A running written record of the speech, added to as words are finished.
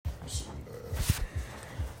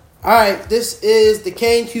All right, this is the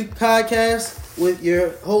K&Q podcast with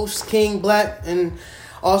your host King Black, and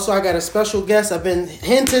also I got a special guest. I've been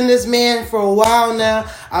hinting this man for a while now.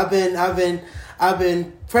 I've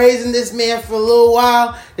been praising this man for a little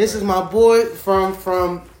while. This is my boy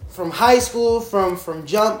from high school, from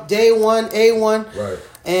jump day one, A1. Right.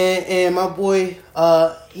 And my boy,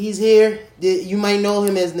 he's here. You might know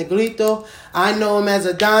him as Negrito. I know him as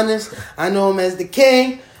Adonis. I know him as the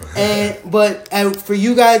King. But for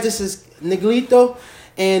you guys, this is Negrito.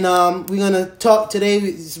 And we're going to talk today.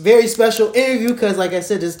 It's a very special interview because, like I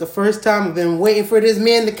said, this is the first time I've been waiting for this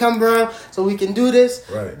man to come around so we can do this.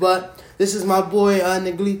 Right. But this is my boy,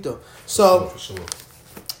 Negrito. So, for sure.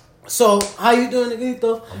 So, how you doing,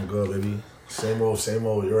 Negrito? I'm good, baby. Same old.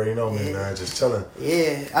 You already know me, man. Just chilling.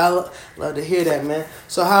 Yeah, I love to hear that, man.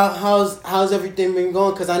 So how's everything been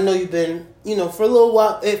going? Because I know you've been, for a little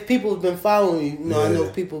while. If people have been following you, Yeah. I know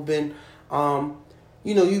people have been,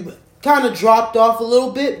 you kind of dropped off a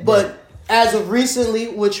little bit. But Right. as of recently,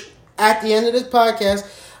 which at the end of this podcast,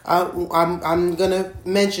 I'm gonna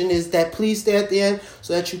mention is that please stay at the end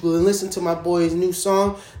so that you can listen to my boy's new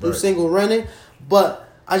song, new Right. single, Running. But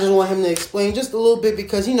I just want him to explain just a little bit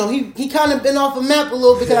because, he kind of been off the map a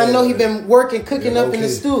little bit because I know he been cooking up in the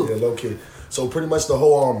stew. Yeah, low key. So pretty much the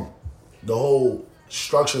whole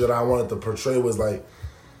structure that I wanted to portray was like,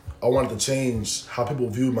 I wanted to change how people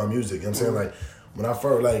viewed my music. You know what I'm saying? Like, when I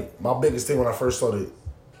first, my biggest thing when I first started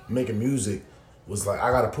making music was like,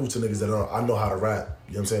 I gotta prove to niggas that I know how to rap.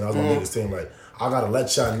 You know what I'm saying? That was my biggest thing. Like, I gotta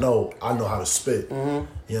let y'all know I know how to spit. You know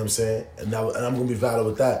what I'm saying? And I'm gonna be valid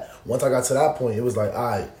with that. Once I got to that point, it was like, all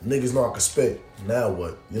right, niggas know I can spit. Now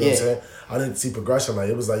what? You know what I'm saying? I didn't see progression. Like,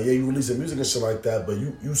 it was like, yeah, you releasing music and shit like that, but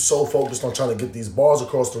you so focused on trying to get these bars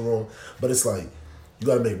across the room. But it's like, you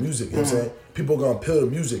gotta make music. You know what I'm saying? People gonna appeal to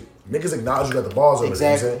music. Niggas acknowledge you got the bars already.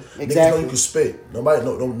 Exactly. You know what I'm saying? Exactly. Niggas know you can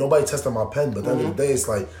spit. Nobody testing my pen, but at the end of the day, it's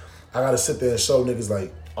like, I gotta sit there and show niggas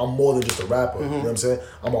like, I'm more than just a rapper. You know what I'm saying?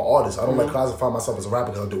 I'm an artist. I don't like classify myself as a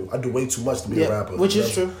rapper because I do way too much to be a rapper. Which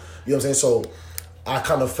is true. You know what I'm saying? So I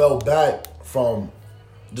kind of fell back from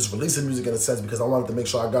just releasing music in a sense because I wanted to make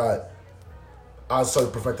sure I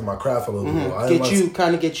started perfecting my craft a little bit more.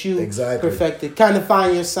 Get you Exactly. perfected. Kind of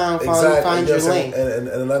find your sound, find your lane. And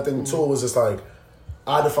another thing too was just like,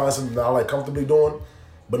 I had to find something that I like comfortably doing,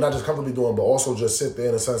 but not just comfortably doing, but also just sit there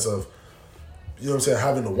in a sense of, you know what I'm saying,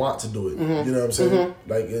 having the want to do it. You know what I'm saying?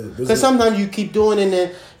 Because sometimes you keep doing it and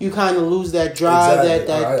then you kind of lose that drive,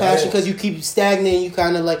 that passion, because you keep stagnating. You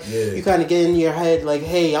kind of you kind of get in your head like,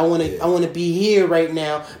 hey, I want to be here right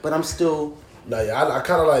now, but I'm still. I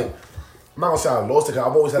kind of like, I'm not gonna say I lost it, because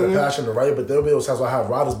I've always had a passion to write, but there'll be those times where I have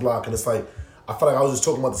writer's block, and it's like, I felt like I was just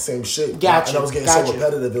talking about the same shit. And I was getting so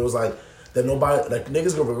repetitive. It was like, that nobody, like,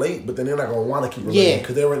 niggas gonna relate, but then they're not gonna want to keep relating.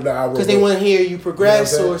 Because they want to hear you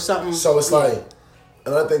progress or something. So it's like,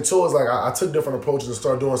 another thing too is like, I took different approaches and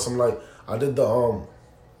started doing some, like, I did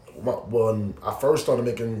when I first started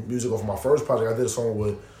making music off my first project, I did a song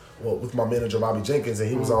with my manager, Bobby Jenkins, and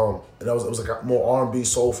he was and it was like a more R&B,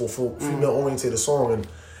 soulful, female oriented song, and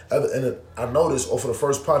I noticed off of the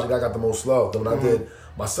first project, I got the most love. Then when I did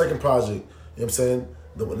my second project, you know what I'm saying?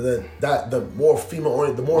 The more female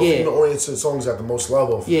oriented songs got the most love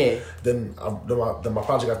of. Yeah. Then my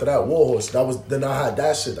project after that, Warhorse. Then I had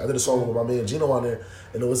that shit. I did a song with my man Gino on there,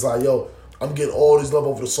 and it was like, yo, I'm getting all this love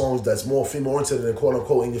over the songs that's more female oriented than quote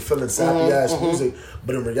unquote, and you're feeling sappy ass music.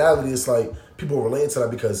 But in reality, it's like people relate to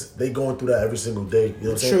that because they going through that every single day. You know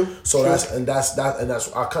what I'm saying? True. So that's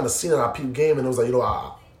I kind of seen it. I peep game, and it was like,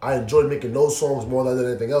 I enjoyed making those songs more than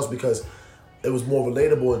anything else because it was more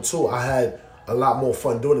relatable, and two, I had a lot more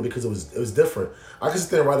fun doing it because it was different. I could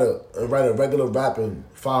sit there and write a regular rap in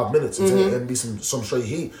 5 minutes and be some straight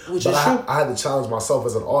heat. But I had to challenge myself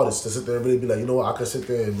as an artist to sit there and really be like, you know what, I could sit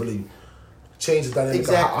there and really change the dynamic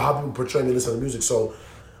of how people portray me and listen to music. So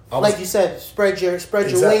like you said, spread your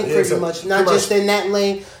lane pretty much. Not just in that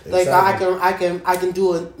lane. Like I can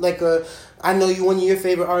do I know one of your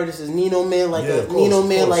favorite artists is Nino Man,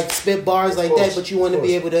 like spit bars like that, but you want to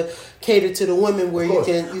be able to cater to the women where you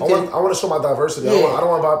can. I want to show my diversity. Yeah. I don't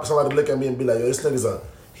want somebody to look at me and be like, yo, this nigga's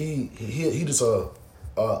he just a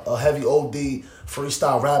heavy OD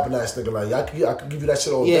freestyle rapping ass nigga. Like I could give you that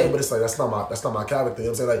shit all day, but it's like that's not my character. You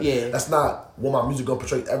know what I'm saying? Like that's not what my music gonna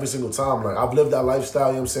portray every single time. Like I've lived that lifestyle.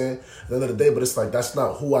 You know what I'm saying? At the end of the day, but it's like that's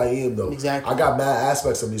not who I am though. Exactly. I got mad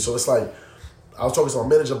aspects of me, so it's like. I was talking to my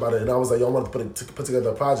manager about it, and I was like, yo, I wanted to put together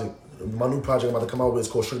a project. My new project I'm about to come out with is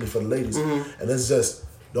called Strictly for the Ladies. And it's just,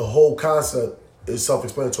 the whole concept is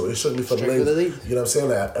self-explanatory. It's strictly for the ladies. You know what I'm saying?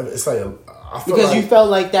 Like, it's like, because like, you felt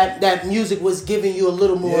like that music was giving you a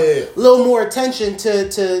little more attention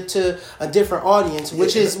to a different audience,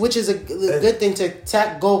 which is a good thing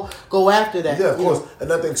to go after that. Yeah, of course.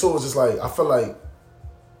 And that thing too is just like I feel like,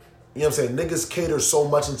 you know what I'm saying, niggas cater so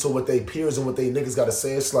much into what they peers and what they niggas gotta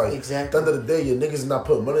say. It's like at the end of the day, your niggas is not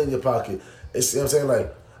putting money in your pocket. It's, you know what I'm saying,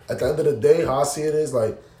 like at the end of the day, how I see it is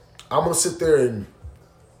like I'm gonna sit there and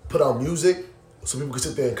put out music so people can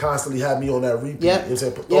sit there and constantly have me on that repeat. Yep. You know what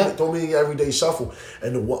I'm saying? Throw me in your everyday shuffle.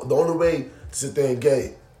 And the only way to sit there and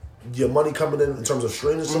get your money coming in terms of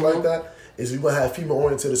streaming and stuff like that is you're gonna have female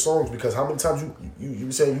oriented songs, because how many times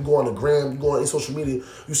you saying you go on the gram, you go on social media,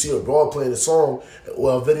 you see a broad playing a song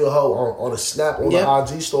or a video on a snap or the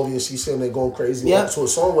IG story, and she's saying they're going crazy to a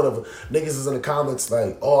song, whatever. Niggas is in the comments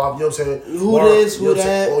like, oh, you know what I'm saying? Who this, who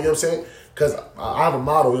that? Oh, you know what I'm saying? Because I have a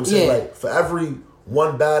model, you know what I'm saying? Like for every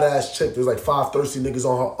one badass chick, there's like 5 thirsty niggas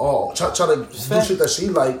on her all trying to do shit that she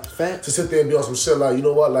like to sit there and be on some shit like, you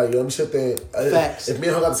know what, like, yo, let me sit there. If me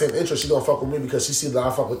and her got the same interest, she gonna fuck with me because she see that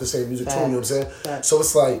I fuck with the same music too, you know what I'm saying? So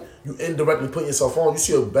it's like you indirectly putting yourself on. You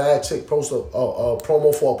see a bad chick post a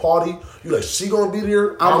promo for a party, you like, she gonna be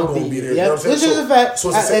there, I'm gonna be there. You know what I'm saying? Which is a fact.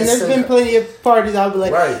 So and there's been plenty of parties I'll be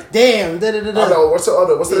like, damn, da da da da. I know, what's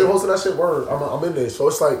the name hosting that shit? Word, I'm in there. So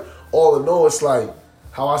it's like, all in all, it's like,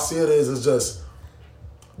 how I see it is just,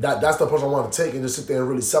 that's the approach I want to take, and just sit there and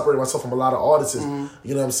really separate myself from a lot of artists. You know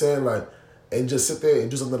what I'm saying? Like, and just sit there and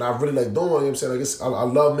do something I really like doing. You know what I'm saying? Like, I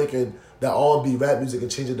love making that R&B rap music and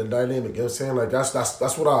changing the dynamic. You know what I'm saying? Like,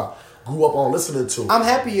 that's what I grew up on listening to. I'm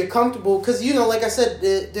happy you're comfortable because, you know, like I said,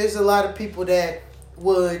 there's a lot of people that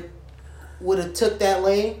would have took that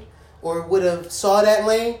lane or would have saw that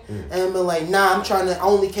lane and been like, nah, I'm trying to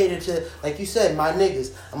only cater to, like you said, my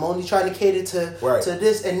niggas. I'm only trying to cater to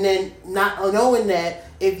this, and then not knowing that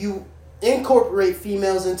if you incorporate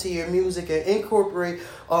females into your music and incorporate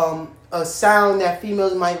a sound that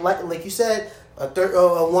females might like you said,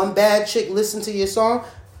 one bad chick listen to your song,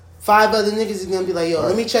 5 other niggas is gonna be like, yo,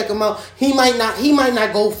 let me check him out. He might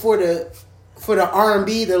not go for the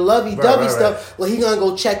R&B, the lovey-dovey stuff. Well, he gonna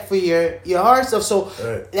go check for your hard stuff. So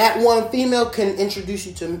that one female can introduce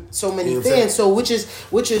you to so many fans. So which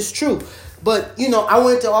is true. But, you know, I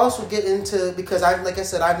wanted to also get into, because like I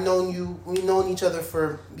said, we've known each other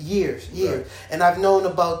for years, and I've known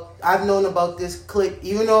about this clique.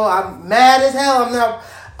 Even though I'm mad as hell, I'm not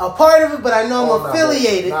a part of it, but I know I'm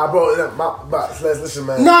affiliated. Bro, listen,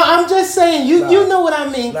 man. No, I'm just saying, you know what I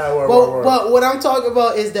mean. But what I'm talking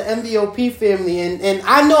about is the MVOP family, and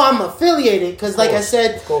I know I'm affiliated because, like I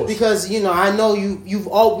said, because, you know, I know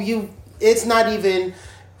it's not even.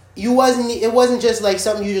 It wasn't just like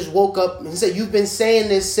something you just woke up and said. You've been saying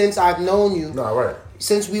this since I've known you.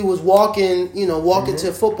 Since we was walking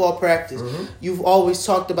to football practice. You've always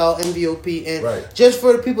talked about MVOP, and just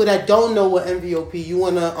for the people that don't know what MVOP, you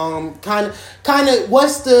wanna kind of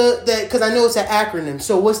what's the because I know it's an acronym.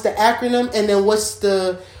 So what's the acronym, and then what's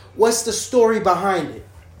the story behind it?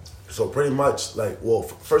 So pretty much, like, well,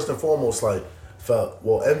 first and foremost, like,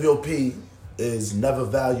 MVOP is never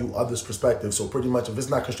value others' perspective. So pretty much, if it's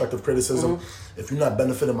not constructive criticism, if you're not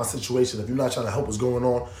benefiting my situation, if you're not trying to help what's going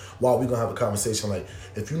on, while we gonna have a conversation, like,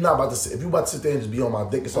 if you about to sit there and just be on my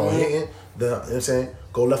dick and start hating, then, you know what I'm saying,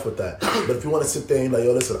 go left with that. But if you want to sit there and like,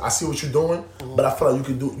 yo, listen, I see what you're doing, but I feel like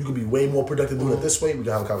you could be way more productive doing it this way, we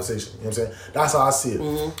can have a conversation. You know what I'm saying? That's how I see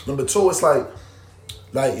it. Number 2, it's like,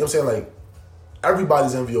 you know what I'm saying, like,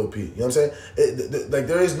 everybody's MVOP. You know what I'm saying? Like,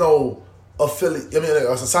 there is no affiliate. I mean, like,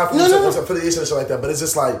 aside from affiliation and shit like that, but it's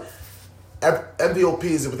just like MVOP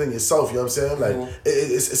is within yourself. You know what I'm saying? Like,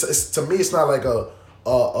 it's to me, it's not like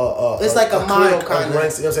it's like a mind kind of. You know what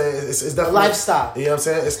I'm saying? It's definitely a lifestyle. You know what I'm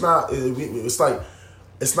saying? It's not. It's like,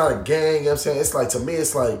 it's not a gang. You know what I'm saying? It's like, to me,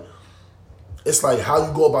 it's like how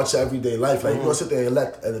you go about your everyday life. Like, you're gonna sit there and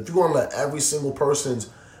if you're gonna let every single person's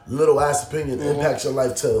little ass opinion impact your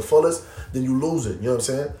life to the fullest, then you lose it. You know what I'm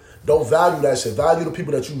saying? Don't value that shit. Value the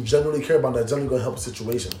people that you genuinely care about, that genuinely gonna help the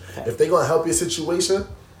situation. If they gonna help your situation,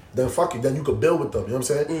 then fuck it. Then you could build with them. You know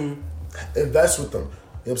what I'm saying? Invest with them. You know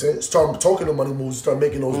what I'm saying? Start talking the money moves. Start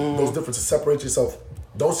making those differences. Separate yourself.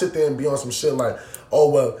 Don't sit there and be on some shit like, oh,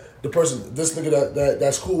 well, the person, this nigga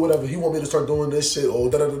that's cool, whatever, he want me to start doing this shit,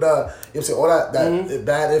 or da-da-da-da. You know what I'm saying? All that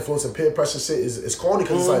bad influence and peer pressure shit is corny,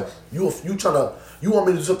 because it's like, you want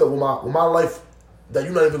me to do something with my life that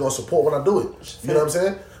you're not even gonna support when I do it. You know what I'm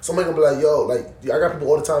saying? Somebody gonna be like, yo, like, I got people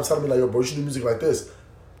all the time telling me like, yo, bro, you should do music like this.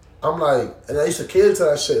 I'm like, and I used to cater to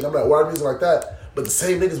that shit, and I'm like, why music like that? But the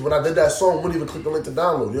same niggas, when I did that song, wouldn't even click the link to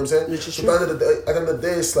download. You know what I'm saying? So at the end of the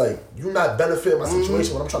day, it's like, you're not benefiting my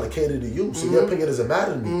situation when I'm trying to cater to you. So your opinion doesn't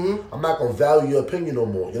matter to me. I'm not gonna value your opinion no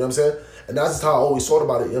more. You know what I'm saying? And that's just how I always thought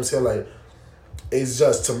about it. You know what I'm saying? Like, it's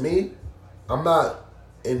just, to me, I'm not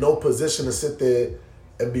in no position to sit there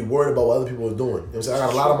and be worried about what other people are doing. You know what I'm saying? I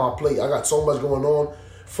got a lot on my plate. I got so much going on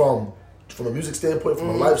from a music standpoint, from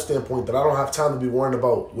a life standpoint, that I don't have time to be worrying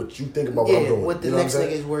about what you think about what I'm doing. What the next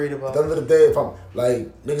nigga is worried about. At the end of the day, if I'm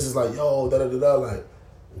like, niggas is like, yo, da-da-da-da, like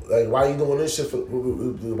why you doing this shit for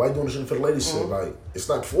the lady shit? Like, it's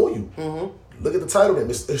not for you. Look at the title name.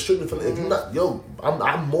 It's strictly for, if you're not, yo, I'm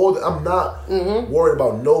not worried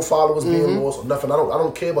about no followers being lost or nothing. I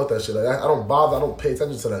don't care about that shit. Like, I don't bother. I don't pay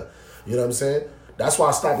attention to that. You know what I'm saying? That's why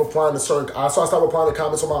I stopped replying to I stopped replying to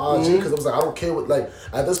comments on my IG, because it was like, I don't care what, like,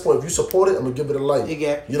 at this point, if you support it, I'm gonna give it a like. You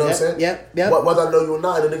know what I'm saying? Yep. Whether I know you or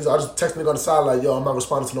not, and the niggas, I just text nigga on the side like, yo, I'm not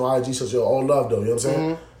responding to no IG, so yo, all love though. You know what I'm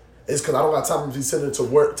saying? It's because I don't got time to be sitting to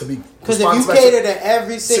work to be. Because if you cater to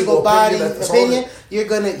every single body's opinion,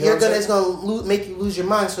 it's gonna make you lose your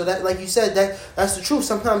mind. So that, like you said, that's the truth.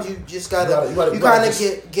 Sometimes you just gotta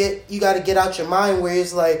get out your mind where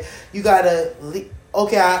it's like you gotta.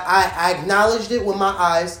 Okay, I acknowledged it with my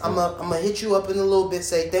eyes. I'm gonna hit you up in a little bit,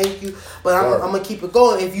 say thank you, but I'm gonna keep it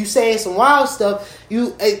going. If you saying some wild stuff,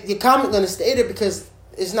 your comment gonna stay there because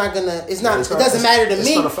it doesn't matter to me. It's not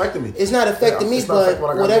affecting me. It's not affecting me, but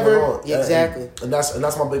whatever. Exactly. And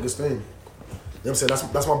that's my biggest thing. You know what I'm saying?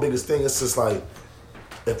 That's my biggest thing. It's just like,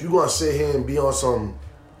 if you gonna sit here and be on some,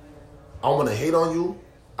 I want to hate on you,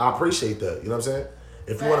 I appreciate that. You know what I'm saying?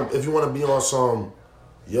 If you wanna be on some,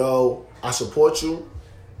 yo, I support you, you know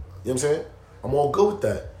what I'm saying? I'm all good with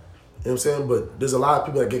that. You know what I'm saying? But there's a lot of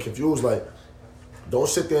people that get confused. Like, don't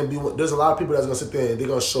sit there and be. There's a lot of people that's gonna sit there and they're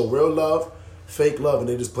gonna show real love, fake love, and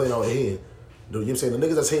they just playing out hating. You know what I'm saying? The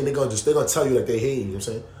niggas that's hating, they're gonna tell you that they hating. You know what I'm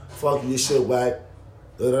saying? Fuck you, your shit whack,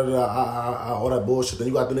 all that bullshit. Then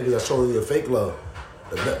you got the niggas that's showing you your fake love.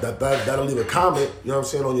 That'll leave a comment, you know what I'm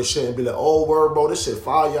saying, on your shit and be like, oh, word, bro, this shit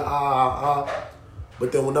fire,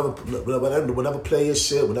 But then we'll never play your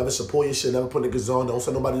shit, we'll never support your shit, never put niggas on, don't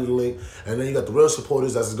send nobody the link. And then you got the real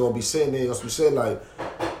supporters that's going to be sitting there, as we said, like,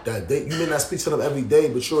 that you may not speak to them every day,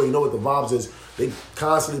 but you already know what the vibes is. They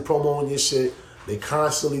constantly promoting your shit. They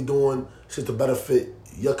constantly doing shit to better fit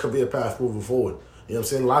your career path moving forward. You know what I'm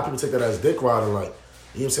saying? A lot of people take that as dick riding, like,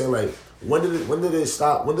 you know what I'm saying? Like, when did it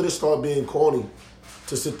stop? When did it start being corny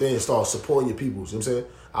to sit there and start supporting your people? You know what I'm saying?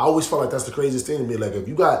 I always felt like that's the craziest thing to me. Like, if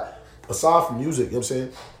you got, aside from music, you know what I'm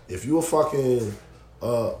saying? If you a fucking,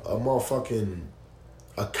 a motherfucking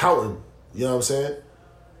accountant, you know what I'm saying?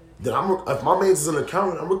 Then if my man's is an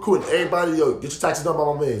accountant, I'm recruiting everybody, yo, get your taxes done by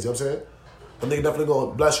my man's, you know what I'm saying? That nigga definitely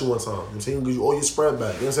gonna bless you one time, you know what I'm saying? He'll give you all your spread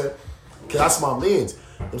back, you know what I'm saying? Cause that's my man's. You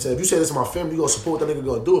know what I'm saying? If you say this to my family, you gonna support what that nigga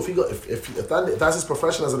gonna do. If that's his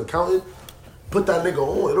profession as an accountant, put that nigga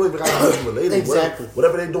on. It don't even gotta be related. Exactly.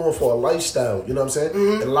 Whatever they doing for a lifestyle, you know what I'm saying?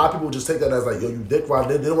 Mm-hmm. And a lot of people just take that as like, yo, you dick ride.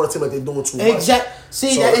 They don't want to seem like they're doing too much. Exactly.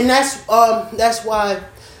 See, so, and that's why,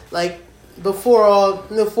 like,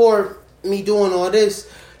 before me doing all this,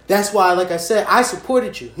 that's why, like I said, I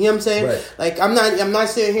supported you. You know what I'm saying? Right. Like, I'm not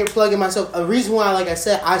sitting here plugging myself. A reason why, like I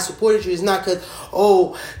said, I supported you is not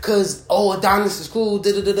because Adonis is cool,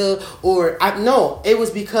 no. It was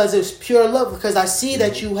because it was pure love. Because I see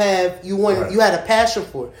that you had a passion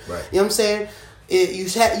for it. Right. You know what I'm saying? You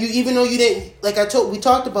even though you didn't, like we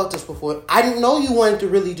talked about this before. I didn't know you wanted to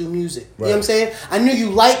really do music. Right. You know what I'm saying? I knew you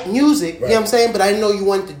liked music. Right. You know what I'm saying? But I didn't know you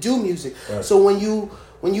wanted to do music. Right. So when you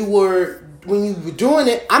were doing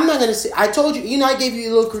it, I'm not gonna say. I told you, I gave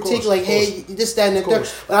you a little critique, like, hey, this, that, and the third.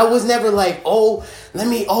 But I was never like, no,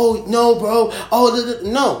 bro,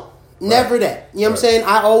 no, never that. You know what I'm saying?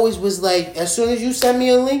 I always was like, as soon as you send me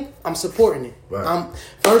a link, I'm supporting it. Right. I'm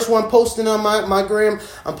first one posting on my gram.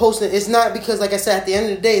 I'm posting. It's not because, like I said, at the end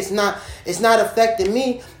of the day, it's not affecting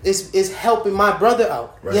me. It's helping my brother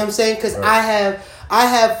out. Right. You know what I'm saying? Because I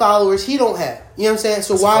have followers he don't have. You know what I'm saying?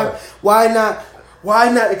 So why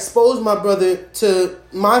not expose my brother to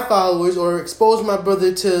my followers, or expose my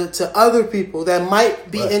brother to other people that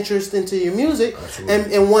might be interested into your music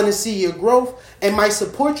and want to see your growth and might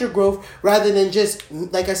support your growth, rather than just,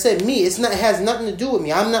 like I said, me. It has nothing to do with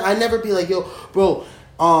me. I never be like, yo, bro,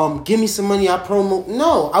 give me some money, I promote.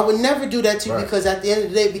 No, I would never do that to you, because at the end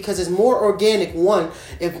of the day, because it's more organic. One,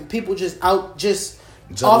 if people genuinely,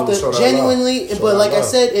 but like I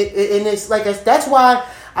said, and it's like that's why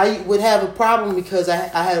I would have a problem, because I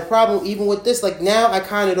had a problem even with this. Like, now I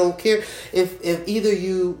kind of don't care if either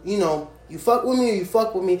you You fuck with me or you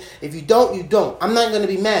fuck with me. If you don't, you don't. I'm not going to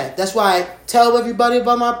be mad. That's why I tell everybody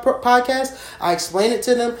about my podcast. I explain it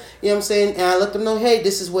to them. You know what I'm saying? And I let them know, hey,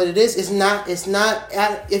 this is what it is. It's not,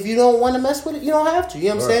 if you don't want to mess with it, you don't have to. You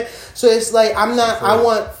know what I'm saying? So it's like, I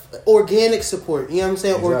want organic support. You know what I'm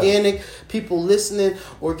saying? Exactly. Organic people listening,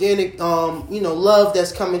 organic, love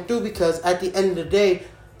that's coming through, because at the end of the day,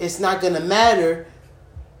 it's not going to matter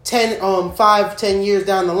 5-10 years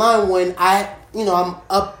down the line when I'm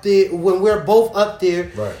up there, when we're both up there,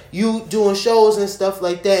 right. You doing shows and stuff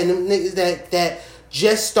like that, and them niggas that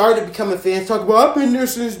just started becoming fans talk about, I've been there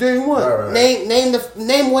since day one. Right.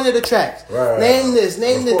 Name one of the tracks. Right. Name this.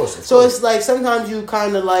 Of course. It's like sometimes you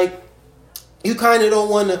kind of don't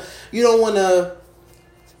want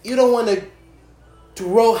to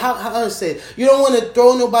throw, how to say it? You don't want to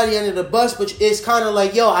throw nobody under the bus, but it's kind of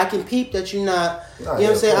like, yo, I can peep that you're not. You know what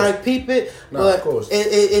I'm saying? I peep it, but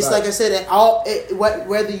it's like I said,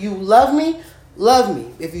 whether you love me.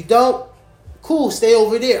 If you don't, cool, stay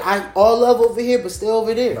over there. All love over here, but stay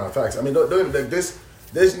over there. Nah, facts. I mean, there's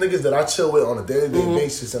niggas that I chill with on a day-to-day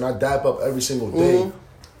basis, and I dap up every single day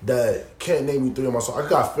that can't name me 3 of my songs. I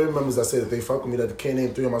got family members that say that they fuck with me that can't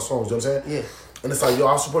name 3 of my songs. You know what I'm saying? Yeah. And it's like, yo,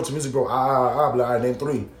 I support your music, bro. But I name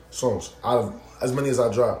 3 songs out of as many as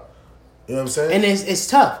I drop. You know what I'm saying? And it's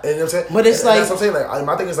tough. And you know what I'm saying? But it's like, that's what I'm saying. Like,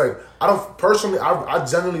 my thing is like, I don't personally. I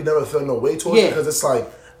generally never feel no way towards it, because it's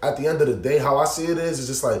like, at the end of the day, how I see it is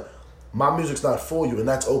just like, my music's not for you, and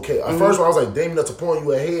that's okay. At first, when I was like, Damien, that's a point,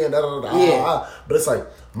 you a hater, and but it's like,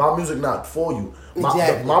 my music not for you.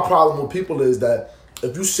 My problem with people is that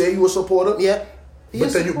if you say you a supporter,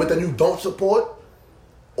 but then you don't support,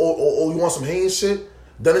 or you want some hate and shit,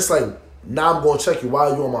 then it's like, now I'm going to check you. Why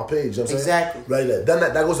are you on my page? You know what I'm exactly. saying? Like that. Then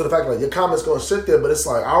that goes to the fact like your comments going to sit there, but it's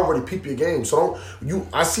like, I already peep your game. So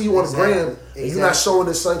I see you on the gram, and you're not showing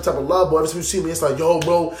this same type of love, but every time you see me, it's like, yo,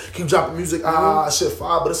 bro, keep dropping music. Shit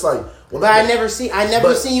fire. But it's like, I never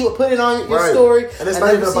seen you put it on your story. And it's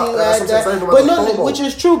not even about that. But no, which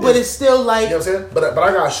is true, but it's still like, you know what I'm saying? But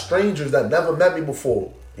I got strangers that never met me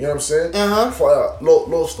before. You know what I'm saying? For a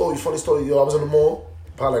little story, funny story. Yo, I was in the mall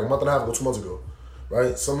probably like a month and a half ago, 2 months ago.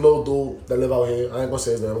 Right? Some little dude that live out here, I ain't gonna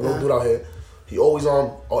say his name, a little dude out here, he always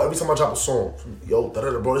every time I drop a song, yo,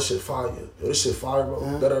 bro, this shit fire. Yo, this shit fire, bro.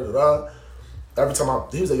 Every time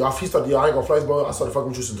he was like, he started, I ain't gonna flex, bro. I started fucking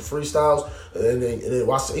with you since the freestyles, and then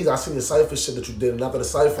I seen the cypher shit that you did, and after the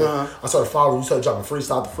cypher, I started following you, started dropping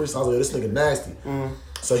freestyles. Yo, this nigga nasty.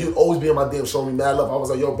 So he would always be in my DM showing me mad love. I was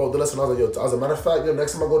like, yo, bro, listen. I was like, yo, as a matter of fact, yo,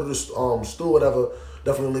 next time I go to the store, whatever,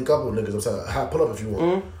 definitely link up with niggas. I'm saying, pull up if you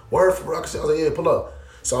want. Word for bro. I was like, yeah, pull up.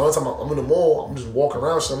 So one time I'm in the mall, I'm just walking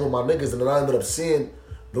around, shit, with my niggas, and then I ended up seeing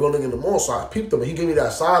the little nigga in the mall. So I peeped him, and he gave me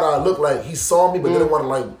that side eye look like he saw me, but didn't want to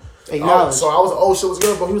like acknowledge. So I was like, oh shit, what's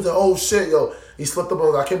good, bro? He was like, oh shit, yo. He slipped up and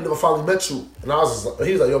was like, I can't believe I finally met you. And I was just like,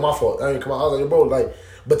 he was like, yo, my fault. I didn't come out. I was like, yo, bro, like,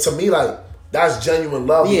 but to me, like, that's genuine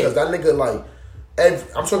love, because that nigga, like, I'm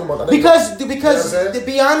talking about that because you know to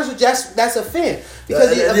be honest with you, that's a fan,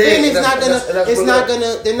 because a fan is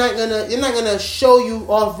they're not gonna show you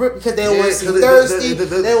off rip because they don't want to seem thirsty.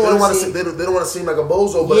 They don't want to seem like a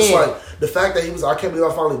bozo, but it's like the fact that he was, I can't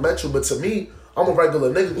believe I finally met you. But to me, I'm a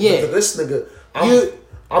regular nigga. Yeah. To this nigga,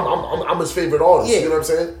 I'm his favorite artist. You know what I'm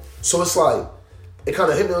saying? So it's like, it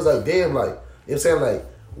kind of hit me. I was like, damn, like, you know what I'm saying, like,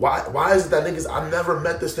 why is it that niggas, I never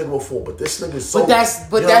met this nigga before, but this nigga's so, that's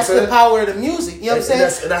the power of the music, you know what I'm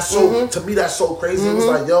saying? And that's so, to me, that's so crazy. It was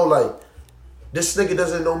like, yo, like, this nigga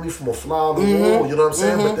doesn't know me from a fly on the wall, you know what I'm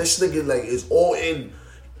saying? But this nigga, like, is all in,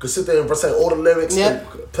 could sit there and recite all the lyrics, and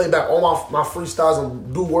play back all my freestyles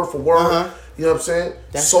and do word for word, you know what I'm saying?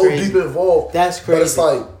 That's so crazy. Deep involved. That's crazy. But it's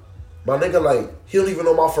like, my nigga, like, he don't even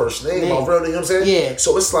know my first name, my real name, you know what I'm saying? Yeah.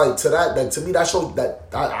 So it's like, to me, that shows that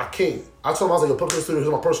I can't. I told him, I was like, yo, put me in the studio,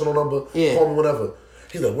 here's my personal number, call me whenever.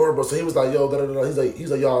 He's like, word, bro. So he was like, yo,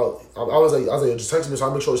 He's like, y'all, I was like, yo, just text me so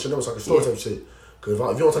I make sure this shit number so I can store type shit. Because if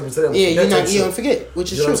you don't text me today, I'm gonna you don't forget,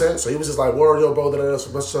 which is true. You know true. what I'm saying? So he was just like, word, yo, bro,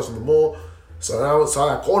 so message us in the mall. So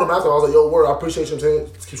I called him after, I was like, yo, word, I appreciate you, you know what I'm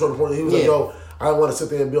saying? Keep showing the point. He was like, yo, I don't want to sit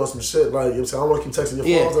there and be on some shit, like, you know what I'm saying? I don't want to keep texting your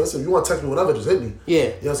phone. I was like, listen, if you want to text me whenever, just hit me. Yeah. You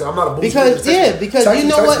know what I'm saying? I'm not a boost. Because you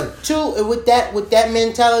know what, too, with that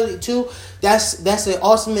mentality, too, that's an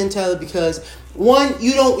awesome mentality, because one,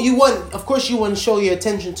 of course you wouldn't show your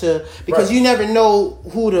attention to, because you never know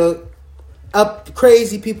who the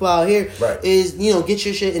crazy people out here is, get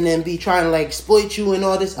your shit and then be trying to like exploit you and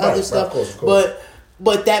all this other stuff. Of course.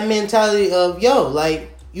 But that mentality of, yo, like,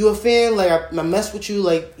 you a fan, like, I mess with you,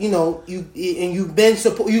 like, you've been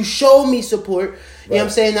support, you show me support, you know what I'm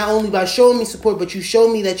saying? Not only by showing me support, but you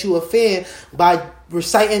show me that you a fan by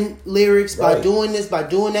reciting lyrics, by Right. doing this, by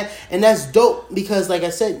doing that, and that's dope because, like I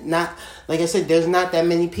said, there's not that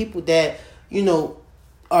many people that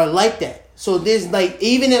are like that. So there's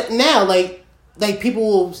even now, people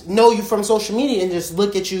will know you from social media and just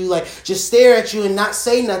look at you, just stare at you and not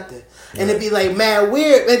say nothing. And it'd be mad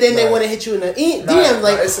weird, and then they want to hit you in the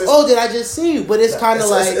DM, oh, did I just see you? But it's kind of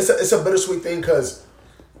it's a bittersweet thing because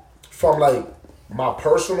from my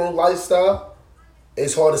personal lifestyle,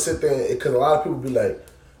 it's hard to sit there because a lot of people be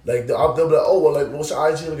they'll be oh, well, what's your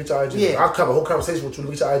IG? Look at your IG. Yeah. I'll have a whole conversation with you.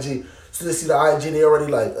 Look at your IG. So they see the IG, they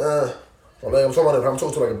already I'm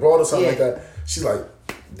talking to a broad or something like that. She's like,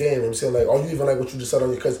 damn, I'm saying are you even what you just said on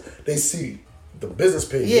you? Because they see the business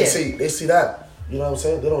page. Yeah. They see that. You know what I'm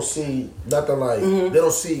saying? They don't see nothing they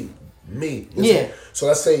don't see me. You know what I'm saying? So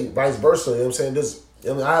let's say vice versa. You know what I'm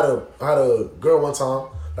saying? I had a girl one time.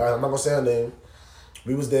 I'm not gonna say her name.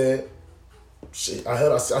 We was there.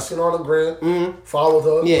 I seen her on the gram. Followed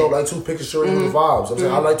her. Yeah. 2 pictures. She already knew the vibes. I'm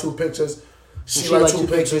saying I like 2 pictures. She liked 2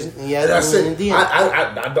 pictures. Yeah, and that's it.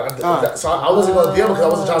 So I wasn't gonna DM her because I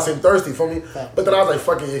wasn't trying to seem thirsty for me. But then I was like,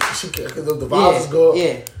 fuck it, because the vibes is good.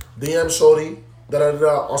 Yeah. DM shorty.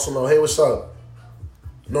 Also know, hey, what's up?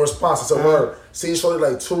 No response. I said, word. See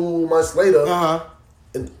shorty 2 months later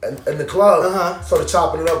in the club. Started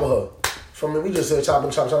chopping it up with her. From me, we just said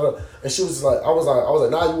chopping up. And she was I was like,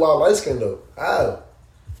 nah, you wild light skin though. How?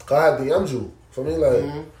 Cause I had DM'd you. For me,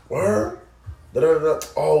 word?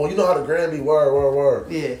 Oh, you know how the gram be, word.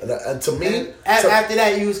 Yeah. And to me, after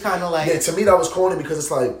that, you was kind of yeah, to me that was corny because it's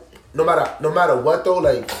no matter what though,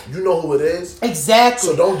 you know who it is. Exactly.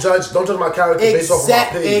 So don't judge my character based off of my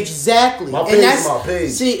page. Exactly. My page is my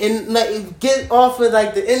page. See, and get off of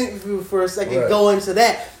the interview for a second. Right. Go into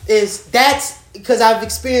that. That's because I've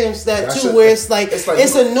experienced that too. Where it's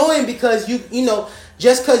annoying because you know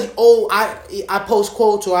just because I post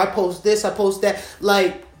quotes or I post this, I post that.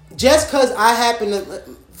 Just because I happen to,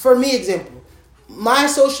 for me, example, my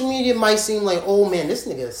social media might seem oh man, this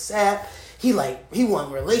nigga is sad. He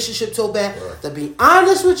want a relationship so bad. Right. To be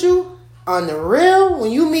honest with you, on the real,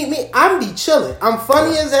 when you meet me, I'm be chilling. I'm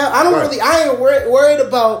funny as hell. I ain't worried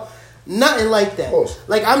about nothing like that.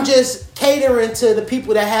 I'm just catering to the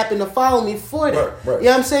people that happen to follow me for that. Right. You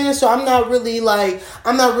know what I'm saying? So I'm not really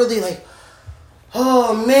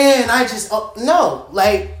oh man, I just no,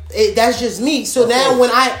 that's just me. So now when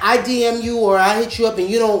I DM you or I hit you up and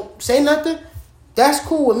you don't say nothing, that's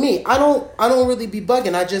cool with me. I don't really be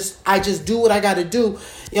bugging. I just do what I got to do. You know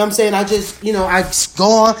what I'm saying? I just, I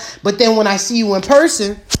go on. But then when I see you in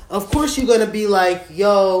person, of course you're going to be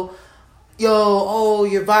yo, oh,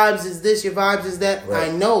 your vibes is this, your vibes is that. Right.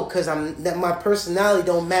 I know because my personality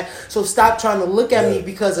don't match. So stop trying to look at me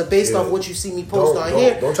because of based off what you see me post on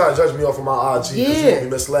here. Don't try to judge me off of my IG because you're going to be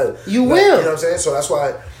misled. You will. You know what I'm saying? So that's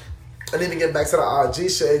why, and even getting back to the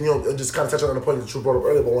IG shit, and just kind of touching on the point that you brought up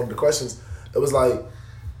earlier, but one of the questions, it was me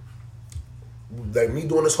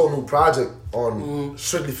doing this whole new project on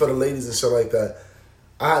strictly for the ladies and shit like that.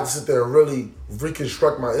 I had to sit there and really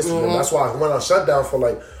reconstruct my Instagram. That's why I went on shutdown for you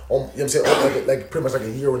know what I'm saying, pretty much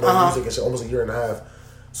a year with no music and shit, almost a year and a half.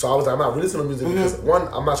 So I was I'm not releasing the music because one,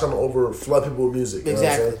 I'm not trying to over flood people with music. You know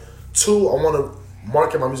what I'm saying? 2, I want to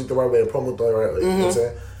market my music the right way and promote the right way. You know what I'm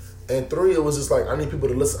saying? And 3, it was just I need people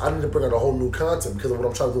to listen. I need to bring out a whole new content because of what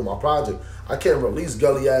I'm trying to do with my project. I can't release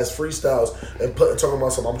gully ass freestyles and talking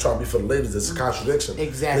about something I'm trying to be for the ladies. It's a contradiction.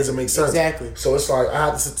 Exactly. It doesn't make sense. Exactly. So it's I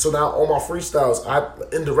had to. So now all my freestyles, I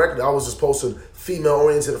was just posting female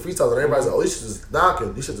oriented freestyles, and everybody's like, oh, this shit is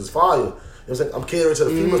knocking. This shit is fire. You know what I'm saying? I'm catering to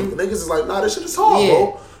the females, but niggas is nah, this shit is hard,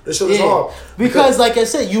 bro. This shit is hard. Because like I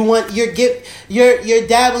said, you want you're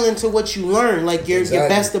dabbling to what you learn, your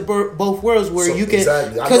best of both worlds, where you can.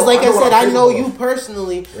 Because like I said, I know you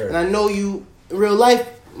personally, and I know you real life.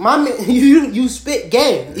 You spit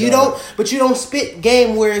game. You don't, but you don't spit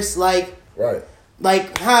game where it's right.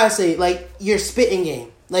 How I say, you're spitting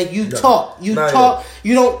game. You talk. You don't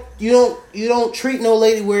treat no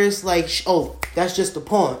lady where it's oh, that's just a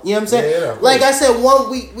pawn. You know what I'm saying? Yeah, I said, one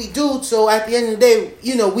we do. So at the end of the day,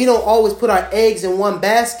 we don't always put our eggs in one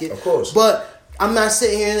basket. Of course. But I'm not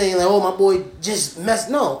sitting here and saying oh, my boy just messed.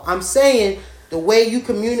 No, I'm saying the way you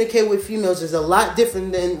communicate with females is a lot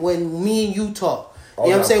different than when me and you talk. You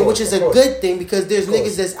know what I'm saying? Which is a good thing because there's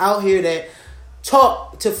niggas that's out here that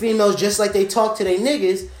talk to females just like they talk to their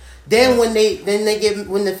niggas. Then when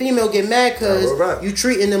the female get mad because you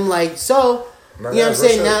treating them so. You know what I'm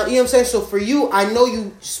saying? Now, you know what I'm saying? So for you, I know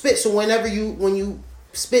you spit. So when you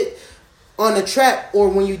spit on a track or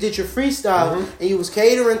when you did your freestyle and you was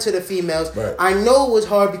catering to the females, I know it was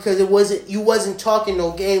hard because you wasn't talking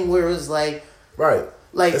no game where it was right.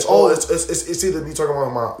 Like, it's either me talking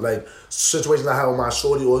about my like situation I have with my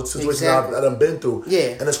shorty or situation that I've been through.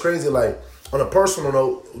 Yeah. And it's crazy, like, on a personal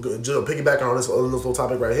note, just piggybacking on this little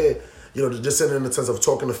topic right here, you know, just sitting in the sense of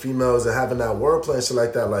talking to females and having that wordplay and shit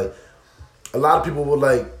like that, like, a lot of people would,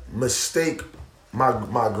 like, mistake my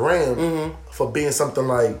gram for being something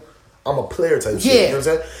like, I'm a player type shit. You know what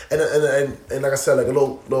I'm saying? And like I said, like a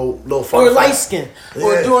little fun. Or light skin. Yeah.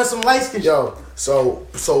 Or doing some light skin. Yo,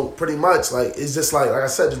 so pretty much, like, it's just like I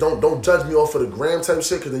said, just don't judge me off of the gram type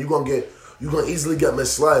shit, because then you're gonna easily get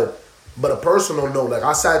misled. But a personal note, like,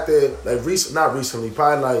 I sat there, like, not recently,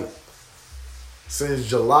 probably like since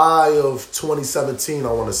July of 2017,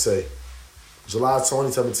 I want to say. July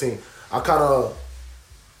 2017. I kind of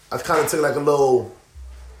took like a little,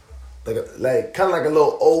 kind of like a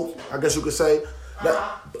little oath, I guess you could say.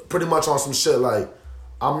 That, pretty much on some shit like,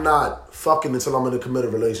 I'm not fucking until I'm in a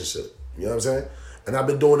committed relationship. You know what I'm saying? And I've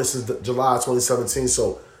been doing this since July 2017.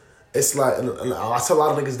 So it's like, and I tell a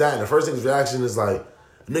lot of niggas that, and the first thing's reaction is like,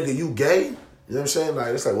 nigga, you gay? You know what I'm saying?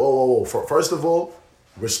 Like, it's like, whoa. First of all,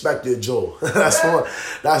 respect your jaw. That's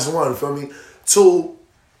one, feel me? Two,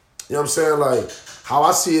 you know what I'm saying? Like, how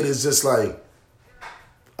I see it is just like,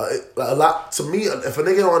 a lot, to me, if a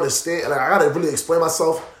nigga don't understand, like, I gotta really explain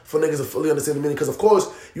myself for niggas to fully understand the meaning. Because, of course,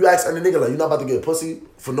 you ask any nigga, like, you not about to get pussy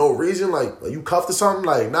for no reason? Like you cuffed or something?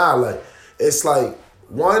 Like, nah, like, it's like,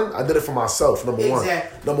 one, I did it for myself, number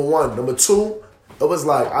one. Number two, it was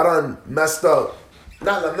like, I done messed up.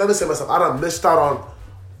 Let me say myself, I done missed out on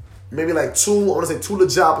maybe like two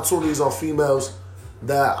legit opportunities on females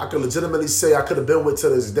that I could legitimately say I could have been with to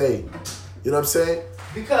this day. You know what I'm saying?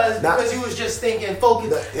 Because you was just thinking, focus,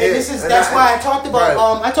 that's why I talked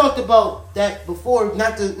about I talked about that before,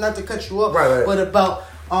 not to cut you up, but about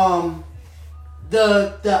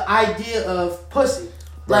the idea of pussy.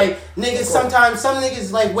 Like, niggas, sometimes some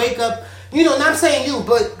niggas like wake up, you know, not saying you,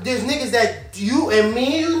 but there's niggas that you and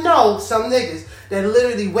me, you know, some niggas that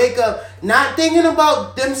literally wake up not thinking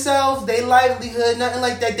about themselves, their livelihood, nothing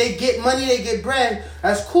like that. They get money, they get bread,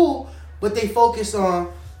 that's cool, but they focus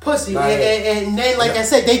on pussy. And then, like I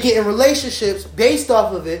said, they get in relationships based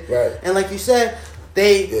off of it. Right. And like you said,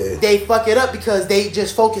 they fuck it up because they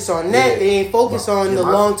just focus on that. They ain't focus on the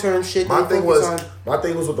long-term shit. My thing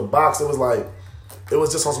was with the box, it was like, it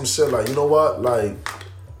was just on some shit like, you know what, like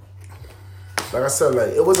I said,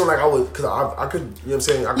 like, it wasn't like I would, because I could, you know what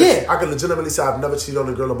I'm saying, I could legitimately say I've never cheated on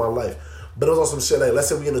a girl in my life. But it was on some shit like, let's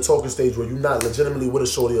say we in the talking stage where you're not legitimately with a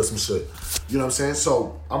shorty or some shit. You know what I'm saying?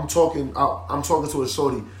 So I'm talking to a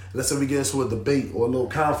shorty. Let's say we get into a debate or a little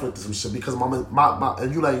conflict or some shit because my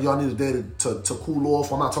and you like, y'all need a day to cool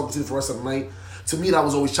off. I'm not talking to you for the rest of the night. To me, that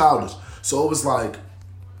was always childish. So it was like,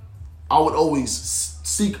 I would always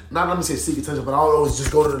seek attention, but I would always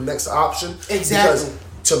just go to the next option. Exactly. Because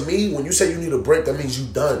to me, when you say you need a break, that means you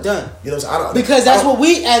done. You know what I'm saying? Because that's what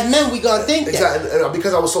we, as men, we gonna think exactly. That. And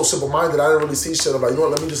because I was so simple-minded, I didn't really see shit. I'm like, you know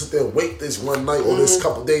what, let me just sit there and wait this one night or this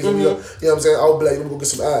couple days. You know what I'm saying? I'll be like, let me go get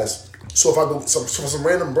some ass. So if I go for some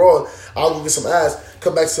random broad, I'll go get some ass,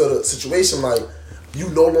 come back to the situation like, you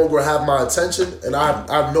no longer have my attention, and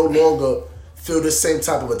I no longer feel the same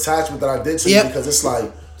type of attachment that I did to you, because it's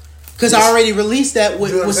like, because I already released that with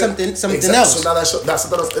something exactly. else. So now that's something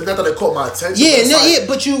else. Not that it caught my attention.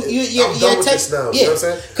 But you're I'm done with this now. You know what I'm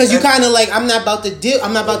saying? Because you kind of like, I'm not about to deal.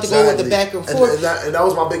 I'm not about to go with the back and forth. And that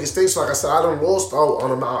was my biggest thing. So like I said, I done lost out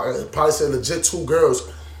on I probably say legit 2 girls.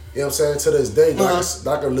 You know what I'm saying? To this day,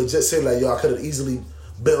 I can legit say like, yo, I could have easily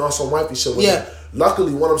been on some wifey shit with her.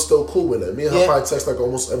 Luckily, one I'm still cool with. Like, me and her probably text like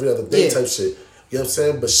almost every other day type shit. You know what I'm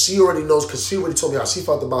saying? But she already knows, because she already told me how she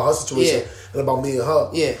felt about her situation and about me and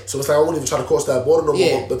her. So it's like, I won't even try to cross that border no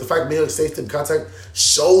more. But the fact me and her stay in contact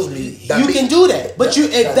shows me that you can do that. But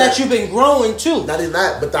you've been growing too. Not in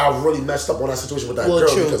that, but I really messed up on that situation with that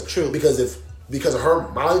girl. Because of her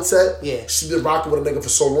mindset, she been rocking with a nigga for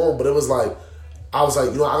so long. But it was like, I was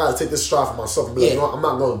like, you know, I gotta take this stride for myself and be like, you know, I'm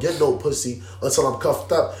not gonna get no pussy until I'm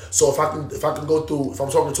cuffed up. So if I can go through, if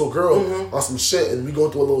I'm talking to a girl on some shit and we go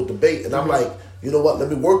through a little debate and I'm like, you know what, let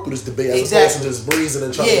me work through this debate as opposed to just breezing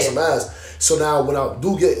and trying to get some ass. So now when I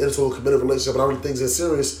do get into a committed relationship and I really things get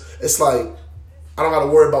serious, it's like, I don't gotta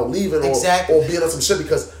worry about leaving or being on some shit,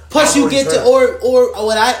 because plus you get to or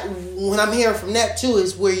what I'm hearing from that too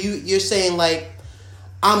is where you're saying like,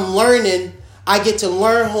 I'm learning, I get to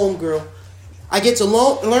learn homegirl. I get to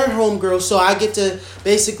learn homegirl, so I get to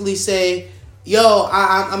basically say, yo,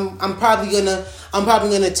 I'm probably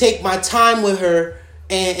gonna take my time with her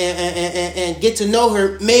and get to know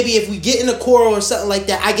her. Maybe if we get in a quarrel or something like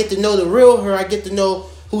that, I get to know the real her. I get to know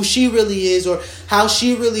who she really is, or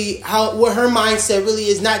what her mindset really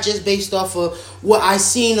is, not just based off of what I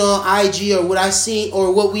seen on IG or what I seen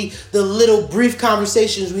or the little brief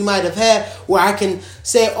conversations we might have had, where I can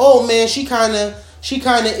say, oh man, she kind of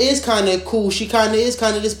is kind of cool. She kind of is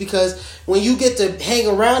kind of this, because when you get to hang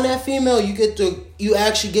around that female, you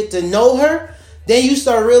actually get to know her. Then you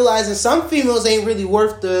start realizing some females ain't really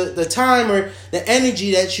worth the time or the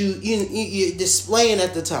energy that you're displaying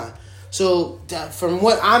at the time. So from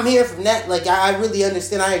what I'm hearing from that, like I really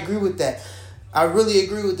understand. I agree with that. I really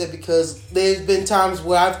agree with that, because there's been times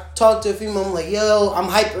where I've talked to a female, I'm like, yo, I'm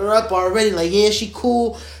hyping her up already. Like, yeah, she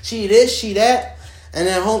cool. She this, she that. And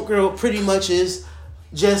then homegirl pretty much is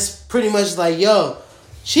just pretty much like, yo,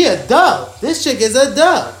 she a dub. This chick is a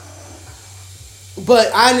dub.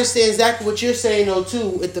 But I understand exactly what you're saying though too,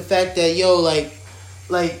 with the fact that, yo, like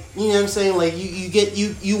you know what I'm saying, like you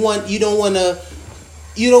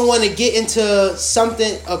don't want to get into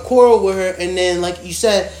a quarrel with her, and then like you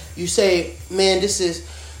say, man,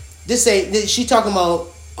 this ain't she talking about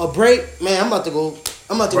a break, man. I'm about to go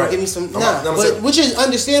give me some which is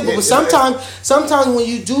understandable. Yeah, but sometimes when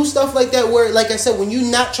you do stuff like that, where like I said, when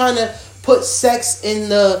you're not trying to put sex in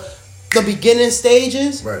the beginning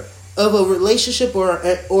stages, right, of a relationship or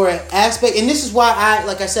an aspect, and this is why I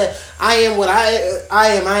am what I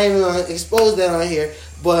am. I ain't gonna expose that on here,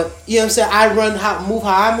 but you know what I'm saying, I move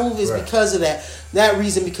how I move is right, because of that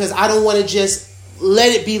reason, because I don't want to just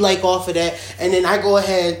let it be like off of that, and then I go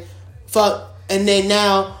ahead fuck, and then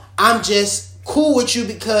now I'm just cool with you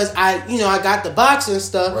because I got the box and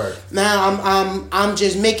stuff. Right. Now I'm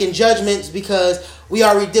just making judgments because we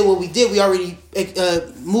already did what we did. We already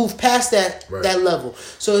moved past that level.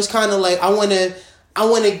 So it's kind of like I want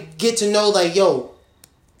to get to know, like, yo,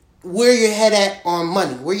 where your head at on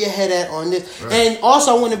money, where your head at on this, right. And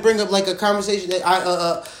also I want to bring up like a conversation that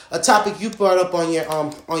a topic you brought up on your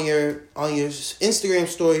Instagram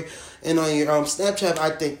story and on your Snapchat.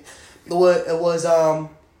 I think it was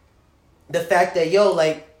the fact that, yo,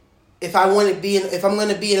 like, if I'm gonna be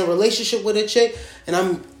in a relationship with a chick and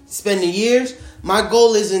I'm spending years, my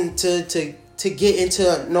goal isn't to get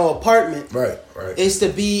into no apartment. Right. It's to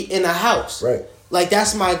be in a house. Right. Like,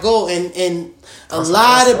 that's my goal, and a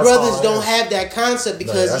lot of brothers don't have that concept,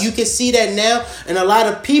 because you can see that now, and a lot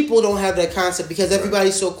of people don't have that concept because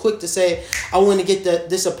everybody's so quick to say, I want to get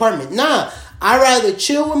this apartment. Nah, I'd rather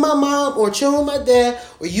chill with my mom or chill with my dad,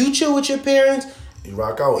 or you chill with your parents. You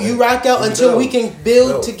rock out until we can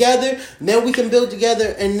build together. Then we can build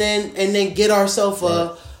together, and then get ourselves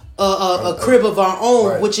a crib of our own,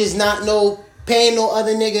 right, which is not paying no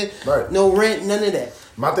other nigga, right, no rent, none of that.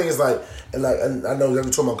 My thing is like and I know you're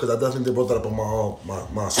talking about, because I definitely brought that up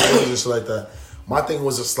on my stories and shit like that. My thing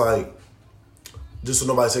was just like, just so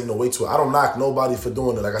nobody take no weight to it. I don't knock nobody for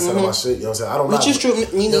doing it. Like I said on my shit, you know what I'm saying? I don't knock. Which is true.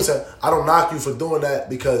 You know what I'm saying? I don't knock you for doing that,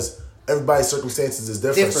 because everybody's circumstances is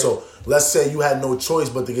different. So let's say you had no choice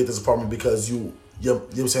but to get this apartment because you know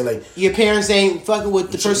what I'm saying, like, your parents ain't fucking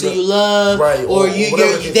with the person you love, right? Or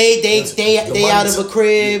they out of a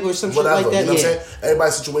crib or some shit like that. You know what I'm saying?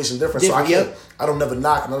 Everybody's situation different. So I don't never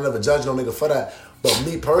knock and I don't never judge no nigga for that. But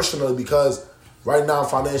me personally, because right now I'm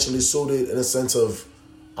financially suited in a sense of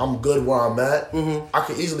I'm good where I'm at, I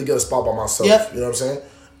can easily get a spot by myself. Yep. You know what I'm saying?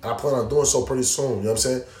 And I plan on doing so pretty soon. You know what I'm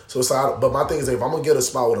saying? So it's like, but my thing is, if I'm gonna get a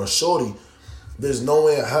spot with a shorty, there's no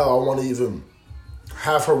way in hell I want to even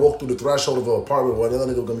have her walk through the threshold of an apartment where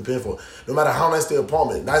another nigga gonna be paying for it. No matter how nice the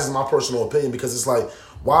apartment. That's my personal opinion, because it's like,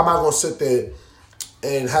 why am I gonna sit there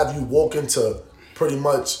and have you walk into pretty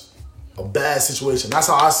much a bad situation? That's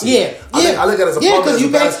how I see it. I look at it as a apartment. Yeah,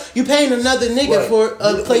 because you paying another nigga for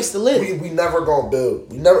a place to live. We never gonna build.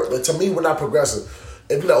 To me, we're not progressive.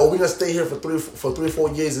 If you're like, we're gonna stay here for 3 or 4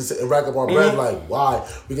 years and rack up our bread, like, why?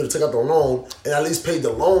 We're gonna take out the loan and at least pay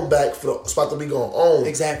the loan back for the spot that we gonna own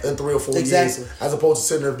in 3 or 4 years, as opposed to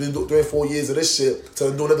sitting there doing 3 or 4 years of this shit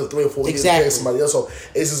to do another 3 or 4 years to pay somebody else. So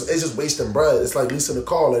it's just wasting bread. It's like leasing a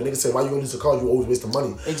car. Like niggas say, why you gonna lease a car? You always wasting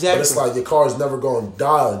money. Exactly. But it's like your car is never gonna die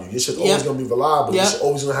on you. Your shit's always gonna be reliable. Your shit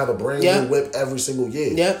always gonna have a brand new whip every single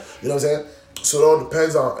year. Yep. You know what I'm saying? So it all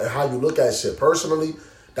depends on how you look at shit. Personally,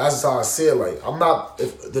 that's just how I see it. Like, I'm not,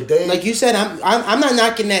 if the day, like you said, I'm not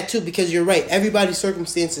knocking that too, because you're right. Everybody's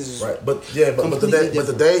circumstances is right. But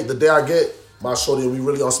the day I get my shorty and we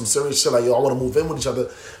really on some serious shit, like, yo, I want to move in with each other,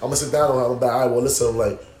 I'm gonna sit down and I'm like, all right, well, listen,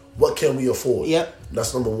 like, what can we afford? Yep.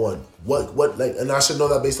 That's number one. What like, and I should know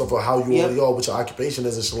that based off of how you already are, what your occupation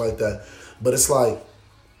is and shit like that. But it's like,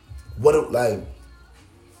 what are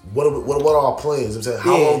our plans? I'm saying,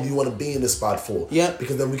 how long do you want to be in this spot for? Yeah.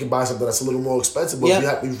 Because then we can buy something that's a little more expensive. But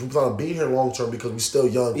if we plan to be here long term because we're still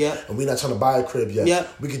young and we're not trying to buy a crib yet,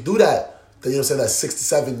 we can do that you know what I'm saying, that 6 to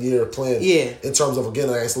 7 year plan. Yeah. In terms of, again,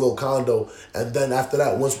 a nice little condo. And then after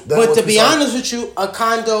that, once to be honest with you, a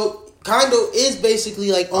condo is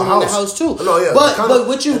basically like owning the house too. No, yeah.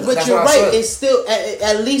 But you're right. It's still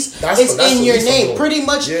at least it's in your name. Pretty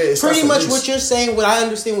much what you're saying. What I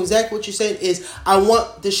understand exactly what you're saying is I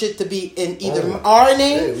want the shit to be in either our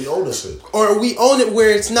name. Yeah, we own the shit. Or we own it where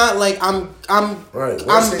it's not like I'm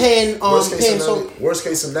paying worst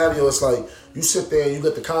case scenario, it's like you sit there and you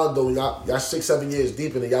get the condo and y'all 6-7 years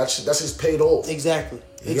deep in it. That's just paid off. Exactly.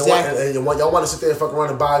 Y'all want to sit there and fuck around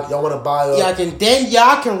and buy. Y'all want to buy. Y'all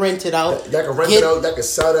can rent it out. Y'all can rent it out. Y'all can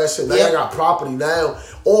sell that shit. Now y'all got property now.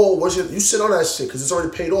 Or you sit on that shit because it's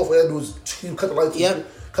already paid off. All you gotta do is you cut the lights.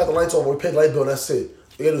 Cut the lights off. We pay the light bill. That's it.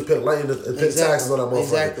 You gotta do is pay the light and pay the taxes on that motherfucker.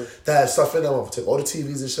 Exactly. To have stuff in that motherfucker. Take all the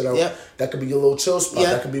TVs and shit out. That could be your little chill spot.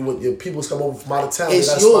 That could be when your people's come over from out of town.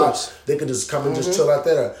 It's yours. Spot. They could just come and just chill out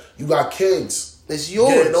there. You got kids. It's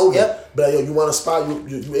yours. But you want a spot,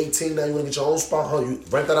 you 18 now, you want to get your own spot, huh? You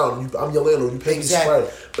rent that out, I'm your landlord, you pay me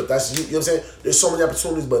spread. But that's, you know what I'm saying? There's so many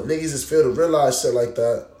opportunities, but niggas just fail to realize shit like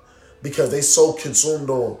that because they so consumed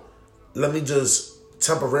on, let me just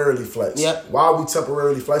temporarily flex. Why are we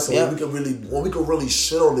temporarily flexing when we could really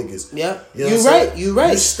shit on niggas? You know You're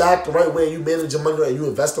right. You stack the right way, you manage your money right, you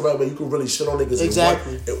invest the right way, you can really shit on niggas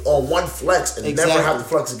on one flex and never have to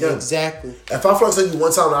flex again. Exactly. If I flex on you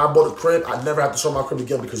one time and I bought a crib, I never have to show my crib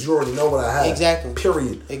again because you already know what I have. Exactly.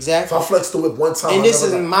 Period. Exactly. If I flex the whip one time, and this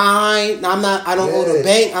is mine. I don't owe the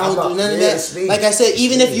bank. I don't do none of that. Like I said,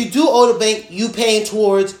 even if you do owe the bank, you paying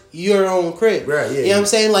towards your own crib. Right, you know what I'm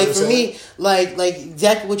saying? Like for me, like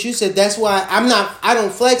exactly what you said. That's why I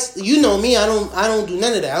don't flex. You know me. I don't do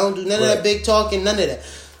none of that. I don't do none of that big talking, none of that.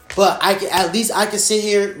 But at least I can sit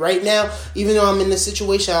here right now, even though I'm in the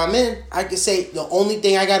situation I'm in, I can say the only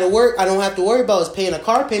thing I don't have to worry about is paying a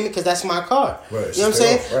car payment because that's my car. Right, you know what I'm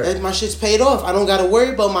saying? Right. My shit's paid off. I don't got to worry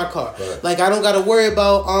about my car. Right. Like I don't got to worry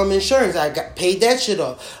about insurance. I got paid that shit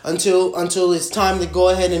off until it's time to go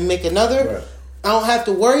ahead and make another. Right. I don't have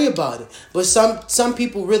to worry about it. But some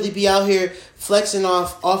people really be out here flexing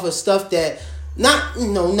off of stuff that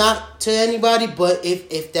not to anybody, but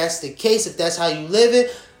if that's the case, if that's how you live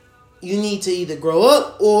it, you need to either grow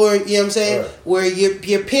up or, you know what I'm saying, where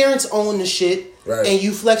your parents own the shit and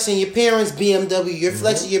you flexing your parents' BMW, you're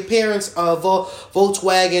flexing your parents'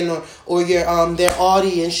 Volkswagen or your their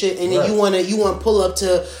Audi and shit, and then you wanna pull up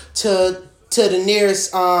to the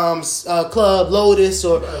nearest club, Lotus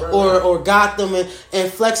or Gotham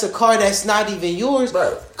and flex a car that's not even yours,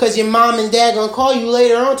 because your mom and dad gonna call you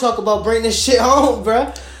later on talk about bringing this shit home,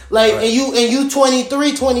 bruh. Like and you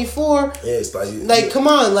 23, 24. Yeah, it's like come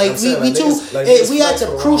on, like we at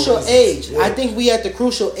the crucial age. Yeah. I think we at the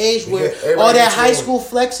crucial age where all that high school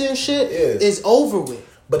flexing shit is over with.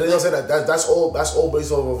 But you know what I'm saying? That's all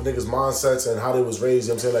based off of niggas' mindsets and how they was raised.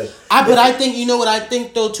 You know what I'm saying? But I think, you know what I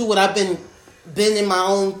think though too, what I've been in my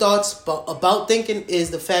own thoughts about thinking is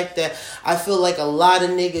the fact that I feel like a lot of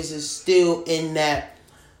niggas is still in that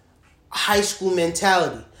high school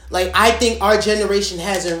mentality. Like, I think our generation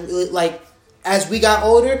hasn't really, like, as we got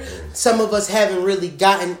older, some of us haven't really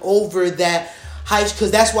gotten over that high school.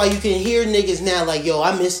 Because that's why you can hear niggas now like, yo,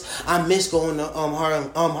 I miss going to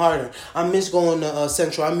Harlem. I miss going to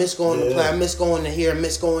Central. I miss going to Play. I miss going to here. I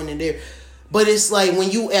miss going to there. But it's like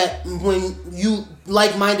when you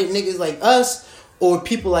like-minded niggas like us or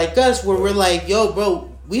people like us where we're like, yo, bro,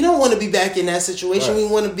 we don't want to be back in that situation. We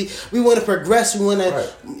want to progress. We want to,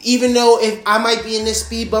 even though if I might be in this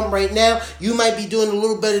speed bump right now, you might be doing a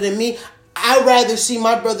little better than me. I'd rather see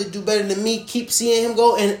my brother do better than me, keep seeing him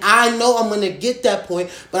go, and I know I'm going to get that point,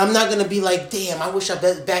 but I'm not going to be like, damn, I wish I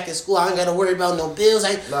was back in school. I ain't got to worry about no bills.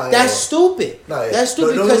 That's stupid. That's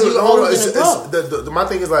stupid because you're older than a bro. My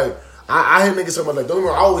thing is like, I hear niggas talking about like, don't get me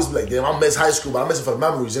wrong, I always be like, damn, I miss high school, but I miss it for the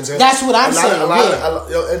memories. You know what I'm saying? That's what I'm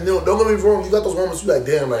saying. And don't get me wrong, you got those moments you like,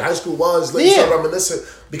 damn, like high school was, like, you start reminiscing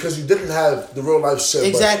because you didn't have the real life shit.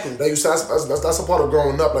 Exactly. But, like, that's a part of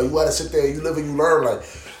growing up. Like, you got to sit there, you live and you learn. Like,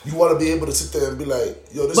 you want to be able to sit there and be like,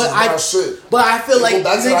 yo, this is my shit. But I feel like go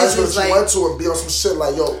back to the high school that you went to and be on some shit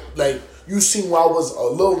like, yo, like, you seen where I was a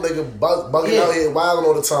little nigga bugging out here, wilding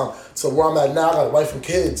all the time, to where I'm at now, I got a wife and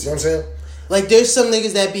kids. You know what I'm saying? Like, there's some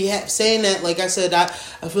niggas that be saying that. Like I said, I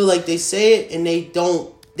feel like they say it and they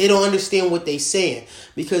don't understand what they saying,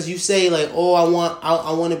 because you say like, oh,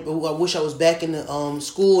 I wish I was back in the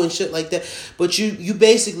school and shit like that. But you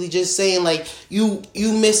basically just saying like you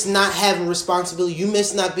miss not having responsibility. You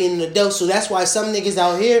miss not being an adult. So that's why some niggas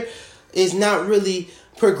out here is not really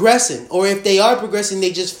progressing, or if they are progressing,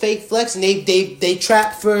 they just fake flex and they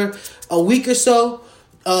trap for a week or so.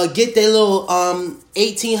 get their little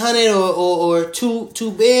 1,800 or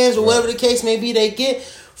two bands or whatever the case may be. They get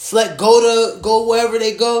go wherever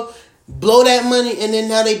they go, blow that money, and then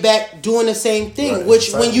now they back doing the same thing. Right,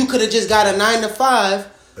 which when you could have just got a 9 to 5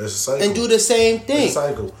 and do the same thing. It's a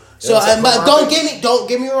cycle. So, but don't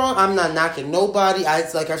get me wrong. I'm not knocking nobody.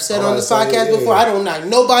 Like I've said on this podcast before, I don't knock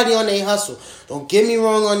nobody on their hustle. Don't get me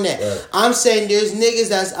wrong on that. Right. I'm saying there's niggas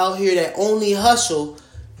that's out here that only hustle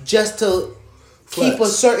just to keep a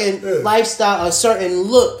certain lifestyle, a certain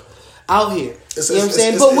look out here. You know what I'm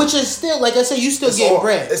saying? But which is still, like I said, you still getting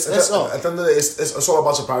bread. That's all. At the end of the day, it's all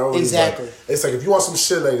about your priorities. Exactly. Like, it's like if you want some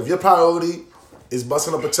shit, like if your priority is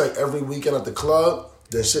busting up a check every weekend at the club,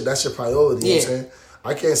 then shit, that's your priority. You know what I'm saying?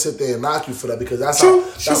 I can't sit there and knock you for that because that's how you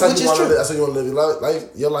want to live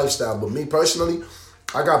your lifestyle. But me personally,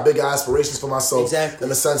 I got big aspirations for myself. Exactly. In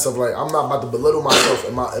the sense of like I'm not about to belittle myself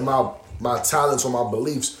and my talents or my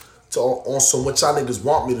beliefs on some what y'all niggas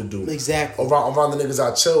want me to do. Exactly. Around the niggas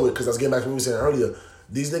I chill with, because I was getting back to what we were saying earlier.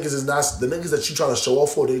 These niggas is not the niggas that you trying to show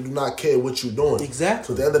off for. They do not care what you doing. Exactly.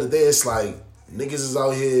 So at the end of the day, it's like niggas is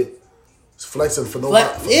out here flexing for no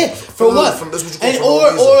for what?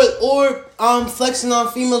 Flexing on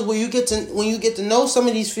females when you get to know some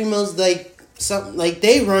of these females like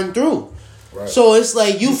they run through. Right. So it's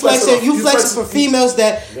like you flexing for females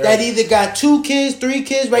that either got 2 kids, 3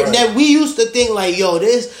 kids, right? That we used to think like, yo,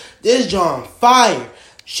 this John fire.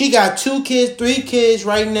 She got 2 kids, 3 kids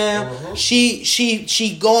right now. Mm-hmm.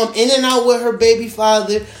 She going in and out with her baby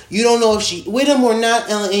father. You don't know if she with him or not,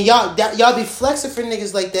 and y'all be flexing for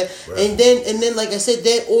niggas like that. Right. And then like I said,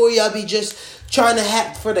 or y'all be just trying to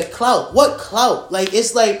hack for the clout. What clout? Like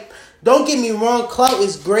it's like, don't get me wrong, clout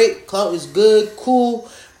is great, clout is good, cool,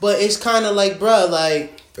 but it's kind of like, bruh,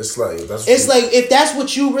 like it's like if that's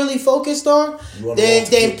what you really focused on,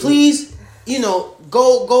 then please,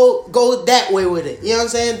 go that way with it. You know what I'm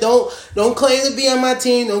saying? Don't claim to be on my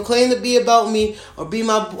team. Don't claim to be about me or be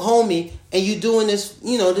my homie. And you doing this,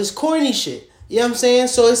 this corny shit. You know what I'm saying?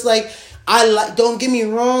 So it's like, don't get me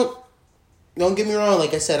wrong.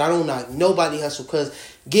 Like I said, I don't knock nobody hustle because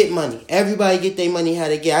get money. Everybody get their money how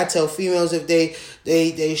they get. I tell females if they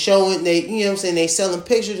showing, you know what I'm saying, they selling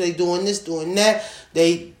pictures, they doing this, doing that.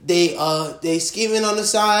 They scheming on the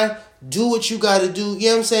side. Do what you gotta do. You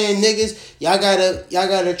know what I'm saying? Niggas, y'all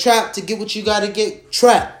gotta trap to get what you gotta get.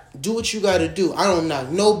 Trap. Do what you gotta do. I don't knock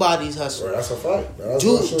nobody's hustle. Right, that's a fact.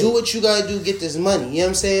 Do what you gotta do, get this money. You know what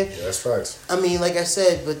I'm saying? Yeah, that's facts. I mean, like I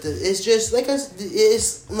said, but it's just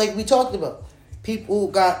it's like we talked about. People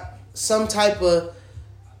got some type of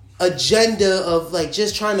agenda of like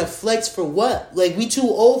just trying to flex for what? Like we too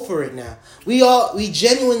old for it now. We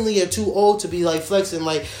genuinely are too old to be like flexing.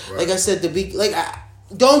 Like I said, to be like.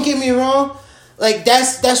 Don't get me wrong, like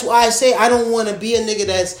that's why I say I don't want to be a nigga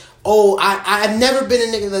that's I've never been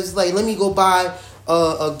a nigga that's like, let me go buy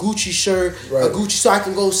a Gucci shirt, a Gucci, so I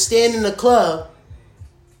can go stand in the club.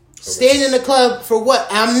 Stand in the club for what?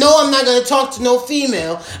 I know I'm not gonna talk to no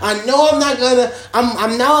female. I know I'm not gonna.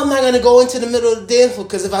 I'm not gonna go into the middle of the dance floor,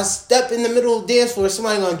 because if I step in the middle of the dance floor,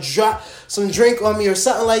 somebody gonna drop some drink on me or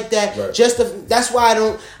something like that. Right. That's why I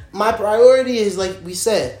don't. My priority is, like we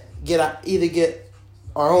said, either get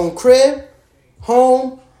our own crib,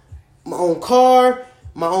 home, my own car,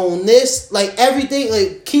 my own this, like everything.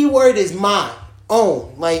 Like keyword is my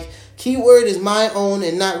own. Like keyword is my own,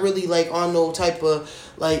 and not really like on no type of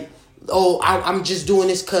like, I'm just doing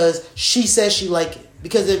this because she says she like it.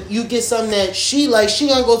 Because if you get something that she like, she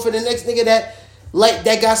gonna go for the next nigga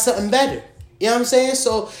that got something better. You know what I'm saying?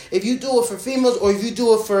 So if you do it for females, or if you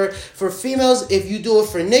do it for females, if you do it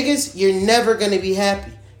for niggas, you're never gonna be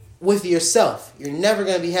happy with yourself. You're never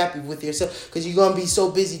going to be happy with yourself, because you're going to be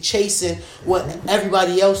so busy chasing what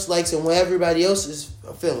everybody else likes and what everybody else is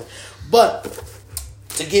feeling. But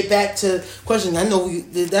to get back to question, I know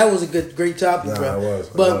that was a great topic, bro.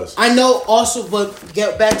 It was. I know also, but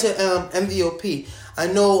get back to MVOP. I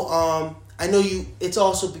know you. It's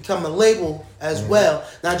also become a label as well,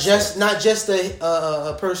 not just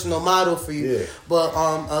a personal model for you, but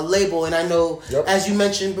a label. And I know, as you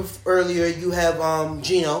mentioned earlier, you have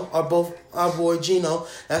Gino, our boy Gino.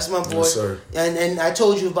 That's my boy. Yes, sir. And I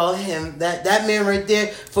told you about him. That man right there,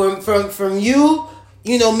 from you,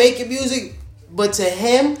 making music, but to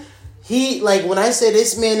him, he, like, when I say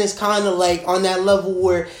this man is kind of like on that level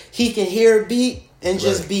where he can hear a beat and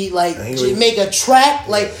just be like, make a track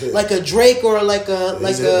like a Drake or like a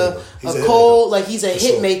Cole. Like he's a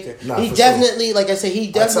hit maker. He definitely, like I said,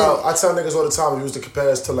 I tell niggas all the time, he used to compare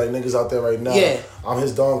us to like niggas out there right now. Yeah. I'm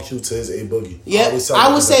his Don Q to his A Boogie. Yeah,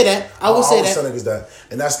 I would say that. I would say that. I always tell niggas that,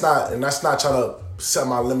 and that's not trying to set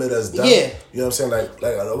my limit as them. Yeah. You know what I'm saying?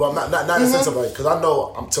 Well, not in the sense of like, because I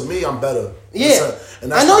know, to me, I'm better. Yeah,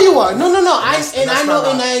 and I know you are. No.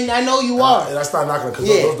 I know you are. And that's not knocking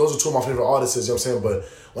because those are two of my favorite artists. You know what I'm saying? But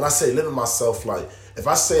when I say limit myself, like if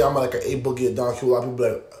I say I'm like an A Boogie or Don Q, a lot of people be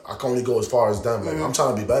like, I can only go as far as them. Like I'm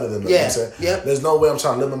trying to be better than them. You know what I'm saying? Yep. There's no way I'm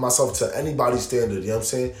trying to limit myself to anybody's standard. You know what I'm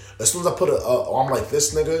saying? As soon as I put I'm like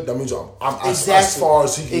this nigga, that means I'm as far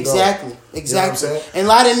as he can go. Exactly. You know what I'm saying? And a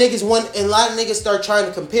lot of niggas start trying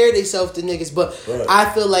to compare themselves to niggas, but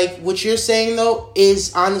I feel like what you're saying though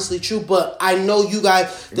is honestly true. But I know you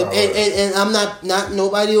guys, and I'm not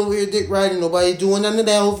nobody over here dick riding, nobody doing none of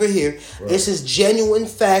that over here. Right. This is genuine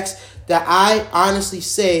facts that I honestly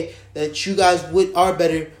say that you guys are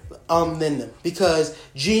better than them, because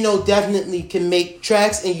Gino definitely can make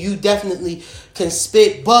tracks and you definitely can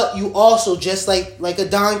spit, but you also just like a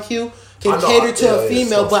Don Q can cater to a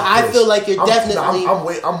female. But I feel like you're definitely.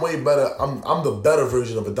 I'm way better. I'm the better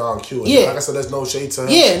version of a Don Q. And yeah, like I said, there's no shade to him.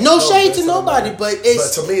 Yeah, no shade to nobody. But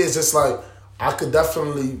to me, it's just like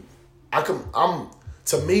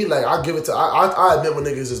To me, like I give it to I admit when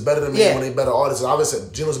niggas is better than me when they better artists. Obviously,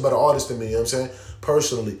 Gino's a better artist than me. You know what I'm saying?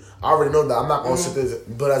 Personally, I already know that. I'm not gonna sit there,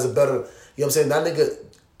 but as a better, you know what I'm saying? That nigga,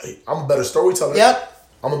 I'm a better storyteller. Yep.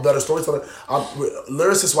 I'm a better storyteller.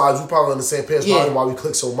 Lyricist wise, we probably on the same page. Probably why we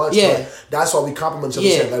click so much. Yeah. But that's why we compliment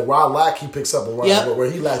each other. Like where I lack, he picks up, and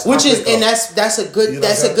where he lacks, which is, and that's a good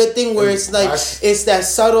a good thing. Where it's like it's that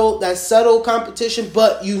subtle competition,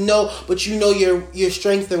 but you know your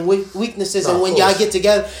strengths and weaknesses, and when y'all get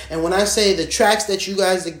together, and when I say the tracks that you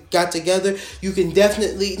guys got together, you can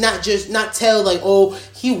definitely not tell like, oh,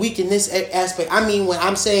 he weak in this aspect. I mean, when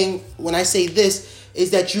I say this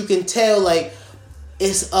is that you can tell like.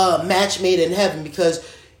 It's a match made in heaven, because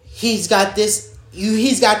he's got this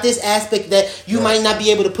aspect that you might not be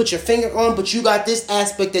able to put your finger on, but you got this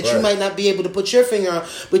aspect that you might not be able to put your finger on,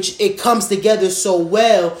 but it comes together so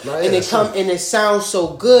well, and it sounds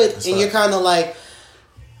so good, and you're kind of like,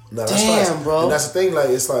 damn, bro. And that's the thing, like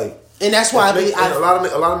it's like, and that's why a lot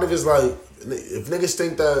of niggas like, if niggas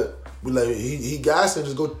think that. Like he gassed and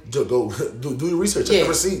just go do your research, check the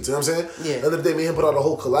receipts. You know what I'm saying? Yeah. The other day, me and him put out a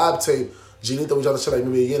whole collab tape. Ginito, we tried to shit like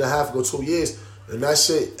maybe a year and a half ago, 2 years, and that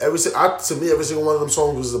shit. To me, every single one of them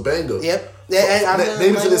songs was a banger. Yep.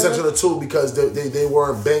 Maybe to the exception of two, because they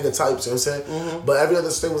weren't banger types. You know what I'm saying? Mm-hmm. But every other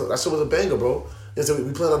thing that shit was a banger, bro. And so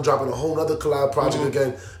we plan on dropping a whole other collab project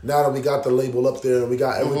again. Now that we got the label up there and we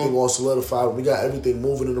got everything all solidified, we got everything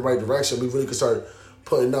moving in the right direction. We really can start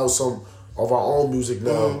putting out some of our own music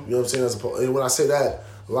now. You know what I'm saying? And when I say that,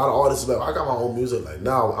 a lot of artists are like, I got my own music. Like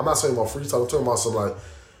now, I'm not saying about freestyle. I'm talking about some like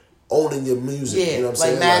owning your music. You know what I'm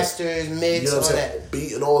saying? Like masters, mix, you know what I'm saying? That.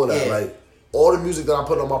 Beat and all of that. Like all the music that I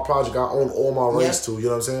put on my project, I own all my rights to. You know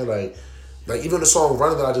what I'm saying? Like even the song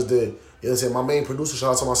Running that I just did. You know what I'm saying? My main producer,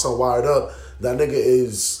 shout out to my son Wired Up. That nigga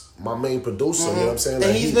is my main producer. You know what I'm saying?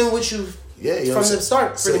 And he's been with you. Yeah, you know from the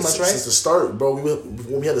start, pretty much, right? Since the start, bro.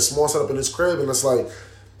 When we had a small setup in his crib, and it's like.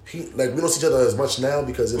 We don't see each other as much now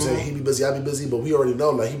because he be busy, I be busy, but we already know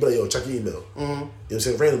like he be like, yo, check your email. You know what I'm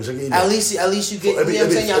saying? Randomly check your email. At least you get. You know what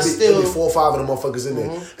I'm saying? Y'all still. There'll be 4 or 5 of them motherfuckers in there,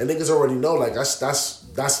 and niggas already know like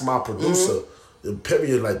that's my producer.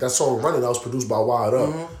 Period. Like that song Running, that was produced by Wired Up.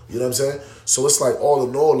 You know what I'm saying? So it's like all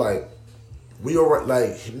in all, like we already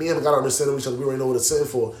like me and him got to understand each other. We already know what it's in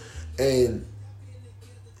for, and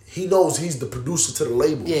he knows he's the producer to the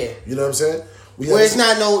label. Yeah, you know what I'm saying? Where it's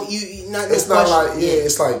not no it's not like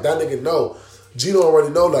it's like that nigga know. Gino already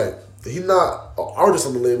know like he's not an artist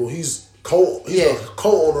on the label. He's a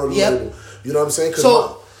co-owner of the label. You know what I'm saying?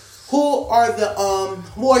 So who are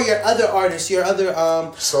your other artists? Your other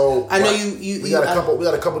So I know you we got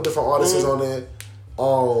a couple different artists on there.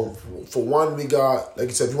 For one, we got, like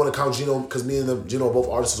you said, if you want to count Gino, because me and Gino are both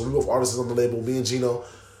artists. So we both artists on the label. Me and Gino,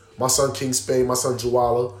 my son King Spade, my son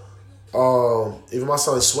Juwala. Even my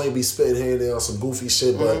son Sway be spitting here and there on some goofy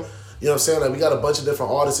shit, but you know what I'm saying? Like we got a bunch of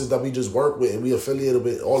different artists that we just work with and we affiliated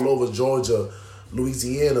with all over Georgia,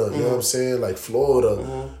 Louisiana, you know what I'm saying? Like Florida, you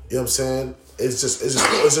know what I'm saying? It's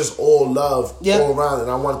just all love all around,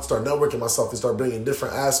 and I wanted to start networking myself and start bringing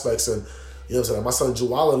different aspects, and you know what I'm saying? Like my son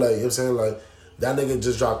Juwala, like, you know what I'm saying? Like that nigga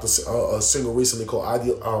just dropped a single recently called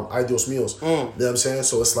Ideos Meals. You know what I'm saying?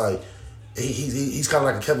 So it's like he's kind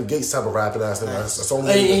of like a Kevin Gates type of rapping ass nigga. That's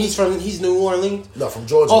only and he's New Orleans? No, from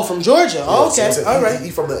Georgia. Oh, from Georgia. Yeah, oh, okay. So all right.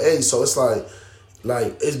 He from the A, so it's like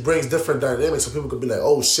it brings different dynamics, so people could be like,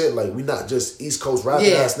 oh shit, like we not just East Coast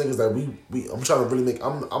rapping ass niggas. Like we I'm trying to really make.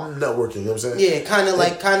 I'm networking. You know what I'm saying? Yeah, kind of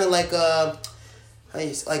like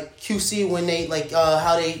QC when they like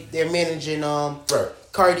how they're managing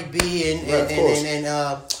Cardi B and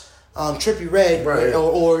Trippie Redd,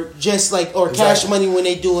 or just like Cash Money when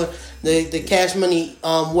they doing the Cash Money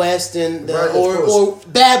West and the, Right, or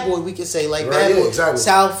Bad Boy, we could say, like Right, Bad yeah, Boy exactly.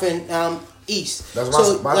 South and East. That's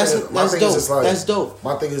So my that's thing. My thing dope. is just like That's dope.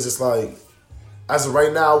 My thing is just like, as of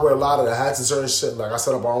right now, where a lot of the hats and certain shit, like I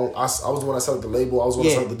set up our own. I was the one that set up the label. I was the one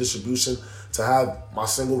that set up the distribution to have my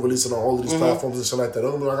single releasing on all of these platforms and shit like that.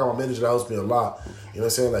 Don't get me wrong, I got my manager that helps me a lot. You know what I'm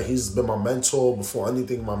saying? Like, he's been my mentor before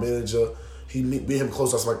anything. My manager, me and him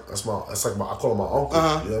close. That's like my I call him my uncle. You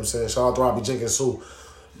know what I'm saying? Shout out to Robbie Jenkins too.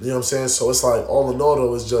 You know what I'm saying? So it's like all in all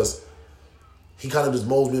though, it's just he kind of just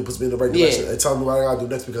molds me and puts me in the right direction and tells me what I gotta do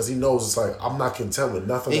next because he knows it's like I'm not content with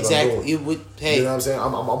nothing that I'm doing. You would, hey, you know what I'm saying?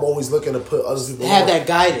 I'm always looking to put other people have on. that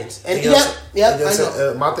guidance. And you know I know.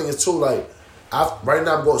 know. My thing is too, like, right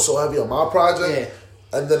now I'm going so heavy on my project,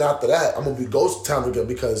 and then after that I'm gonna be Ghost Town again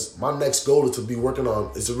because my next goal is to be working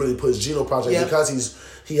on is to really push Gino project because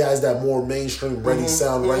he has that more mainstream ready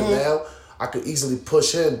sound right now. I could easily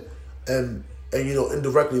push him and you know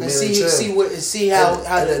indirectly manage him.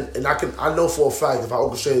 I know for a fact if I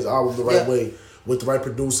orchestrate his album the right way with the right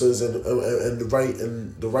producers and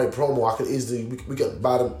the right promo, I could easily we get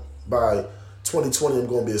by 2020 I'm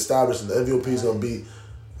going to be established and the MVOP is going to be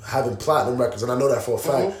having platinum records and I know that for a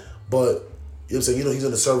fact. But you know what I'm saying, he's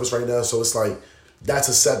in the service right now, so it's like that's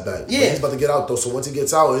a setback. Yeah, but he's about to get out though. So once he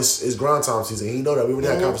gets out, it's grind time season. He know that. We already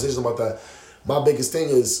had conversations about that. My biggest thing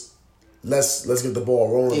is let's get the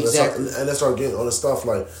ball rolling. Exactly. Let's start getting on the stuff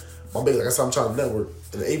like my big. Like I said, I'm trying to network.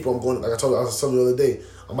 In April, I'm going. Like I was telling you the other day,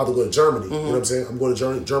 I'm about to go to Germany. You know what I'm saying? I'm going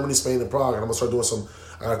to Germany, Spain, and Prague, and I'm gonna start doing some.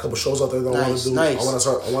 I got a couple shows out there that I want to do. I want to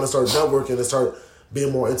start networking and start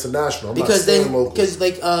being more international. Another.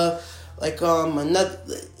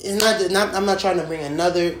 It's not. I'm not trying to bring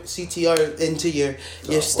another CTR into your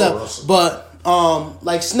stuff, but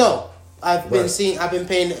like Snow. I've been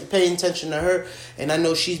paying attention to her, and I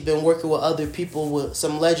know she's been working with other people, with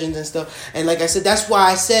some legends and stuff. And like I said, I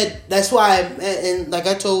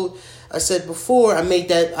said before, I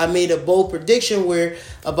made a bold prediction where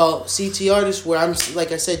about CT artists, where I'm,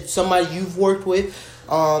 like I said, somebody you've worked with,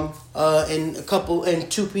 and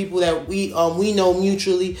two people that we know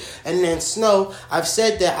mutually, and then Snow. I've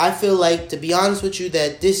said that I feel like, to be honest with you,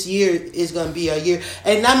 that this year is gonna be a year,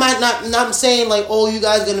 and I might not saying like, oh, you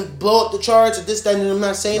guys gonna blow up the charts or this, that, and I'm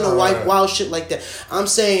not saying wild shit like that. I'm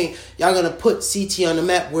saying y'all gonna put CT on the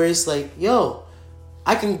map where it's like, yo,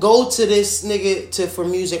 I can go to this nigga for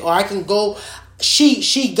music, or I can go.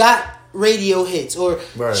 She got radio hits, or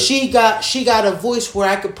she got a voice where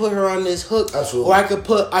I could put her on this hook. Absolutely. Or I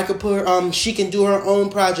could put her she can do her own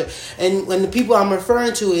project. And when the people I'm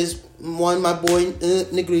referring to is one, my boy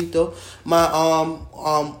Negrito, my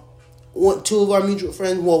two of our mutual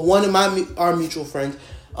friends, well, one of our mutual friends,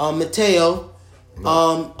 Mateo,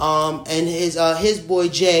 and his boy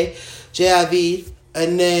Jay Avid,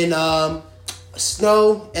 and then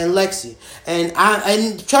Snow and Lexi, and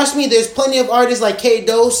trust me, there's plenty of artists like K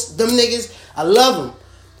Dose, them niggas, I love them,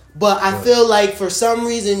 but I feel like for some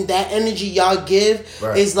reason that energy y'all give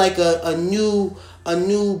is like a new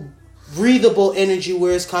breathable energy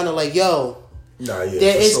where it's kind of like, yo,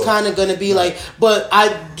 there is kind of gonna be like, but I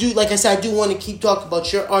do, like I said, I do want to keep talking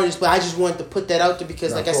about your artists, but I just wanted to put that out there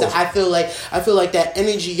because, like I said, I feel like that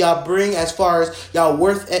energy y'all bring as far as y'all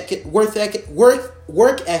work ethic.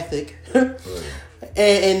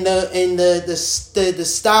 And the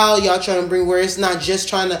style y'all trying to bring, where it's not just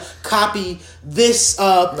trying to copy this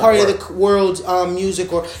part of the world's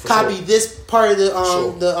music, or copy this part of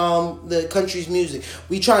the country's music.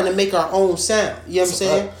 We trying to make our own sound. You know what I'm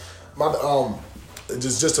saying?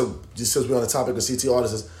 Just since we're on the topic of CT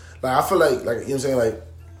artists, like I feel like you know what I'm saying, like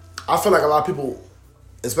I feel like a lot of people,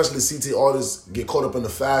 especially CT artists, get caught up in the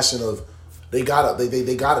fashion of they gotta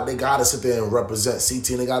sit there and represent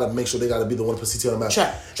CT, and they gotta make sure they gotta be the one to put CT on the map.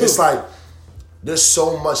 It's like there's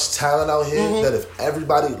so much talent out here that if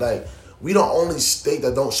everybody, like, we don't only state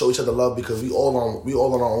that don't show each other love because we all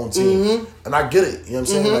on our own team, and I get it. You know what I'm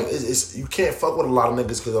saying? Like it's you can't fuck with a lot of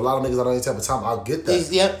niggas because a lot of niggas are on any type of time. I get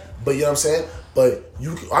that. But you know what I'm saying? But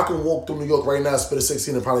I can walk through New York right now, spit a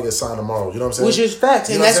 16, and probably get signed tomorrow. You know what I'm saying? Which is facts,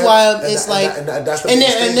 and that's why it's like, and them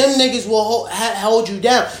niggas will hold you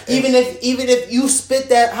down. Even if you spit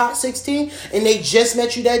that hot 16 and they just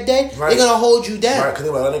met you that day, they're gonna hold you down. Right? Because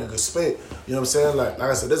that nigga can spit. You know what I'm saying? Like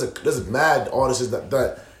I said, there's mad artists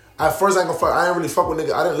that at first I didn't really fuck with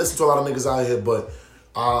niggas. I didn't listen to a lot of niggas out here, but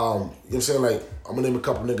you know what I'm saying? Like, I'm gonna name a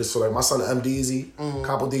couple niggas. So like my son M Deezy,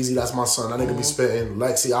 Capo Deezy, that's my son. That nigga be spitting.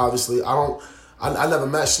 Lexi, obviously. I never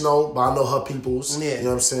met Snow, but I know her peoples. Yeah. You know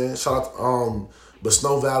what I'm saying? Shout out but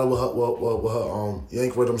Snow Valley with her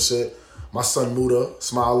Yank Rhythm shit. My son Muda,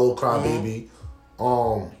 Smile Little Crybaby.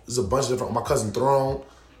 There's a bunch of different, my cousin Throne,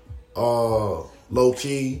 Low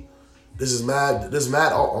Key, This is mad. This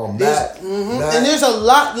mad. And there's a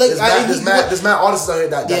lot. Like there's mad artists out here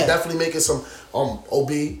that definitely making some.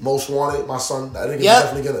 OB, Most Wanted, my son. That nigga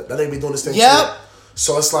definitely gonna. That nigga be doing this thing too.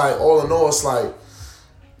 So it's like all in all, it's like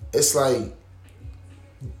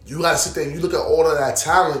you gotta sit there and you look at all of that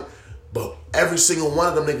talent, but every single one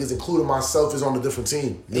of them niggas, including myself, is on a different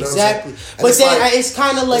team. You know exactly. But then it's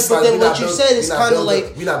kind of like, but then what you said is kind of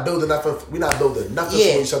like we're not building nothing. We're not building nothing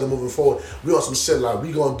for each other moving forward. We on some shit like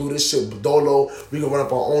we gonna do this shit dolo. We gonna run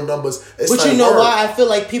up our own numbers. But like, you know why I feel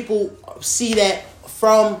like people see that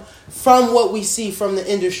from what we see from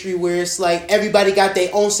the industry, where it's like everybody got their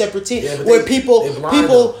own separate team, where people, which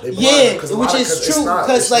is true,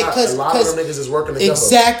 because a lot of them niggas is working together.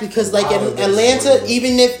 Exactly, because like in Atlanta,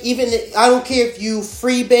 even if I don't care if you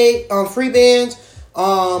free bands,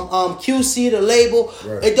 QC the label,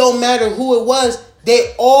 it don't matter who it was.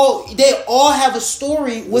 They all have a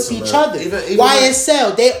story with each other. Even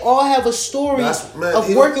YSL, they all have a story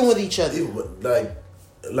of working with each other.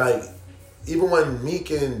 Even when Meek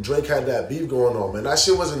and Drake had that beef going on, man, that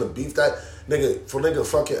shit wasn't a beef. That nigga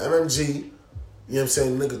fucking MMG, you know what I'm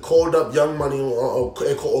saying? Nigga called up Young Money or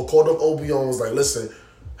called up OBO and was like, listen,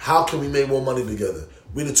 how can we make more money together?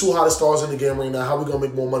 We the two hottest stars in the game right now. How we gonna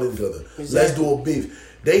make more money together? Exactly. Let's do a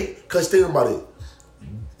beef. Cause think about it.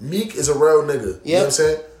 Meek is a real nigga. You know what I'm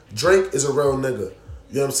saying? Drake is a real nigga.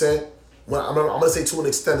 You know what I'm saying? Well, I'm gonna say to an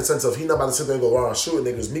extent, in the sense of he not about to sit there and go around shooting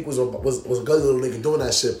niggas. Meek was a gully little nigga doing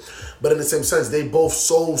that shit, but in the same sense, they both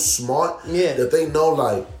so smart that they know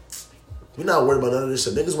like we not worried about none of this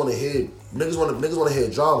shit. Niggas want to hear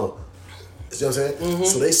drama. You know what I'm saying? Mm-hmm.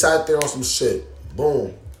 So they sat there on some shit.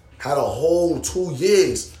 Boom, had a whole 2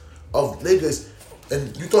 years of niggas.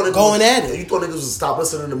 And you thought going at it. You thought niggas would stop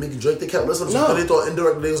listening to Meek and Drake. They kept listening to them because they thought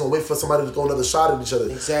indirectly they was gonna wait for somebody to throw another shot at each other.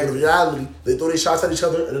 Exactly. But in reality, they throw their shots at each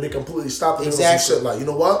other and then they completely stopped and some shit like, you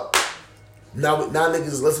know what? Now niggas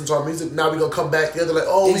is listening to our music. Now we gonna come back together like,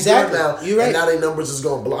 oh, we good now. You're right. And now their numbers is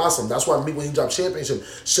gonna blossom. That's why Meek when he dropped Championship,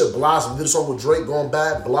 shit blossom. Did a song with Drake going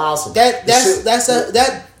bad, blossom.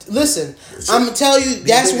 Listen, I'm gonna tell you,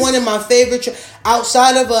 that's one of my favorite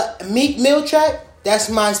outside of a Meek Mill track.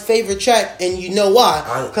 That's my favorite track, and you know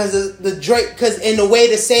why? Because the Drake, because in a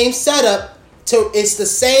way, the same setup. It's the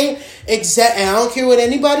same exact, and I don't care what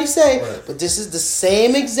anybody say, but this is the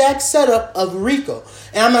same exact setup of Rico.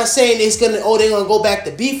 And I'm not saying they're gonna go back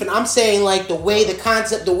to beef, and I'm saying like the way the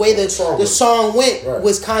concept, the way the song went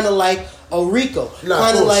was kind of like a Rico,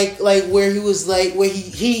 kind of like where he was like where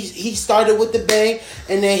he started with the bang,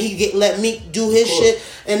 and then he let Meek do his shit,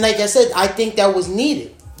 and like I said, I think that was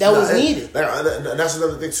needed. That was needed. And that's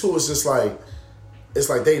another thing too. It's just like, it's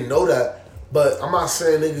like they know that, but I'm not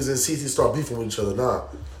saying niggas and CT start beefing with each other now.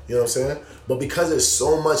 You know what I'm saying? But because there's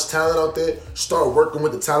so much talent out there, start working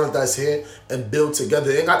with the talent that's here and build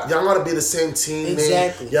together. Y'all gotta be the same team,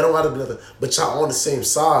 exactly. Man. Y'all don't gotta be nothing, but y'all on the same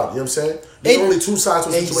side. You know what I'm saying? There's only two sides to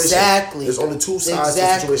a situation. Exactly. There's only two sides to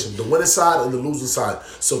a situation. The winning side and the losing side.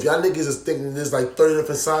 So if y'all niggas is thinking there's like 30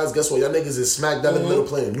 different sides, guess what? Y'all niggas is smack down in the middle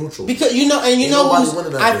playing neutral. Because you know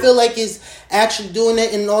who's I feel like is actually doing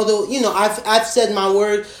that, and although, you know, I've said my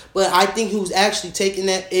word, but I think who's actually taking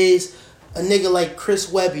that is a nigga like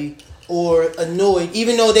Chris Webby or Annoyed,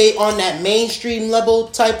 even though they on that mainstream level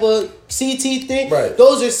type of CT thing. Right.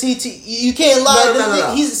 Those are CT. You can't lie.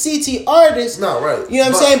 No. He's a CT artist. No, right. You know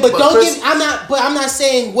what I'm saying? But don't Chris, I'm not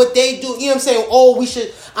saying what they do. You know what I'm saying? Oh, we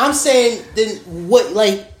should. I'm saying then what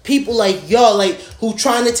like people like y'all like who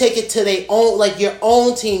trying to take it to their own, like your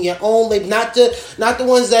own team, your own, like not the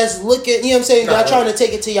ones that's looking, you know what I'm saying, y'all trying to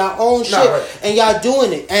take it to your own shit, and y'all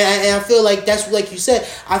doing it, and I feel like that's like you said,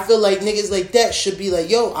 I feel like niggas like that should be like,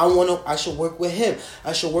 yo, I should work with him,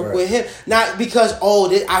 I should work with him, not because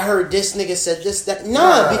I heard this nigga said this, that,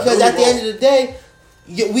 because at the end of the day,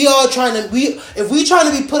 we all if we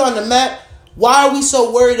trying to be put on the map, why are we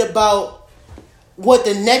so worried about what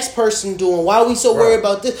the next person doing? Why are we so worried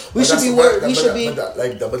about this? We should be worried.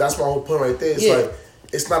 But that's my whole point right there. It's like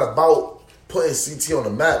it's not about putting CT on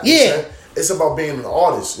the map. You know what I'm saying? It's about being an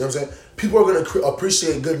artist. You know what I'm saying? People are gonna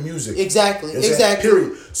appreciate good music. Exactly. You know exactly.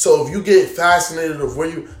 Period. So if you get fascinated of where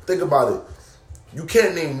you think about it, you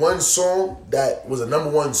can't name one song that was a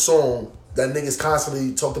number one song that niggas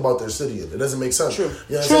constantly talked about their city in. It doesn't make sense. True.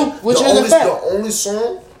 You know True. Which is a fact. The only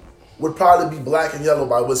song would probably be Black and Yellow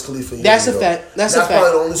by Wiz Khalifa. That's a fact. That's a fact. Probably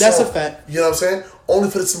the only That's song. a fact. You know what I'm saying? Only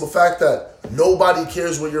for the simple fact that nobody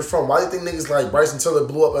cares where you're from. Why do you think niggas like Bryson Tiller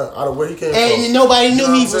blew up out of where he came from? And nobody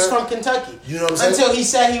knew he was from Kentucky. You know what I'm saying? Until he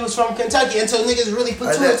said he was from Kentucky. Until niggas really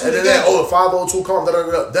put two and two together. The 502 come.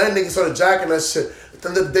 Then niggas started jacking that shit. At the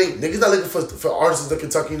end of the day, niggas not looking for artists in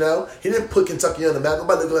Kentucky now. He didn't put Kentucky on the map.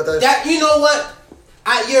 Nobody looking at that. You know what?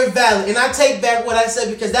 You're valid, and I take back what I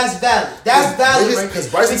said because that's valid. That's valid, right?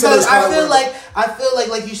 Because I feel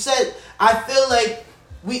like you said, I feel like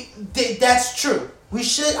that's true.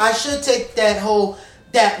 I should take that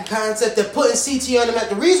concept of putting CT on the map.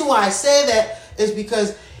 The reason why I say that is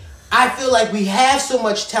because I feel like we have so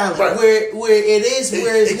much talent where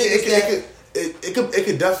it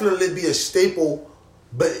could definitely be a staple,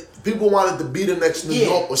 but people wanted to be the next New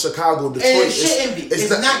York or Chicago, Detroit. And it shouldn't be. It's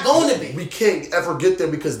not going to be. We can't ever get there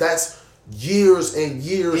because that's years and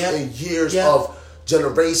years and years of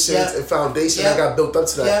generations and foundation that got built up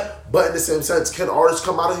to that. But in the same sense, can artists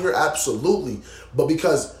come out of here? Absolutely. But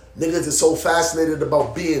because niggas is so fascinated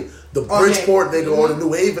about being the Bridgeport nigga or the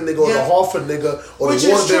New Haven nigga or the Hartford nigga or the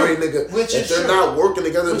Waterbury nigga, if they're not working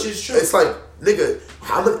together, it's like, nigga,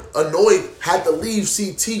 how many Annoyed had to leave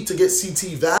CT to get CT value?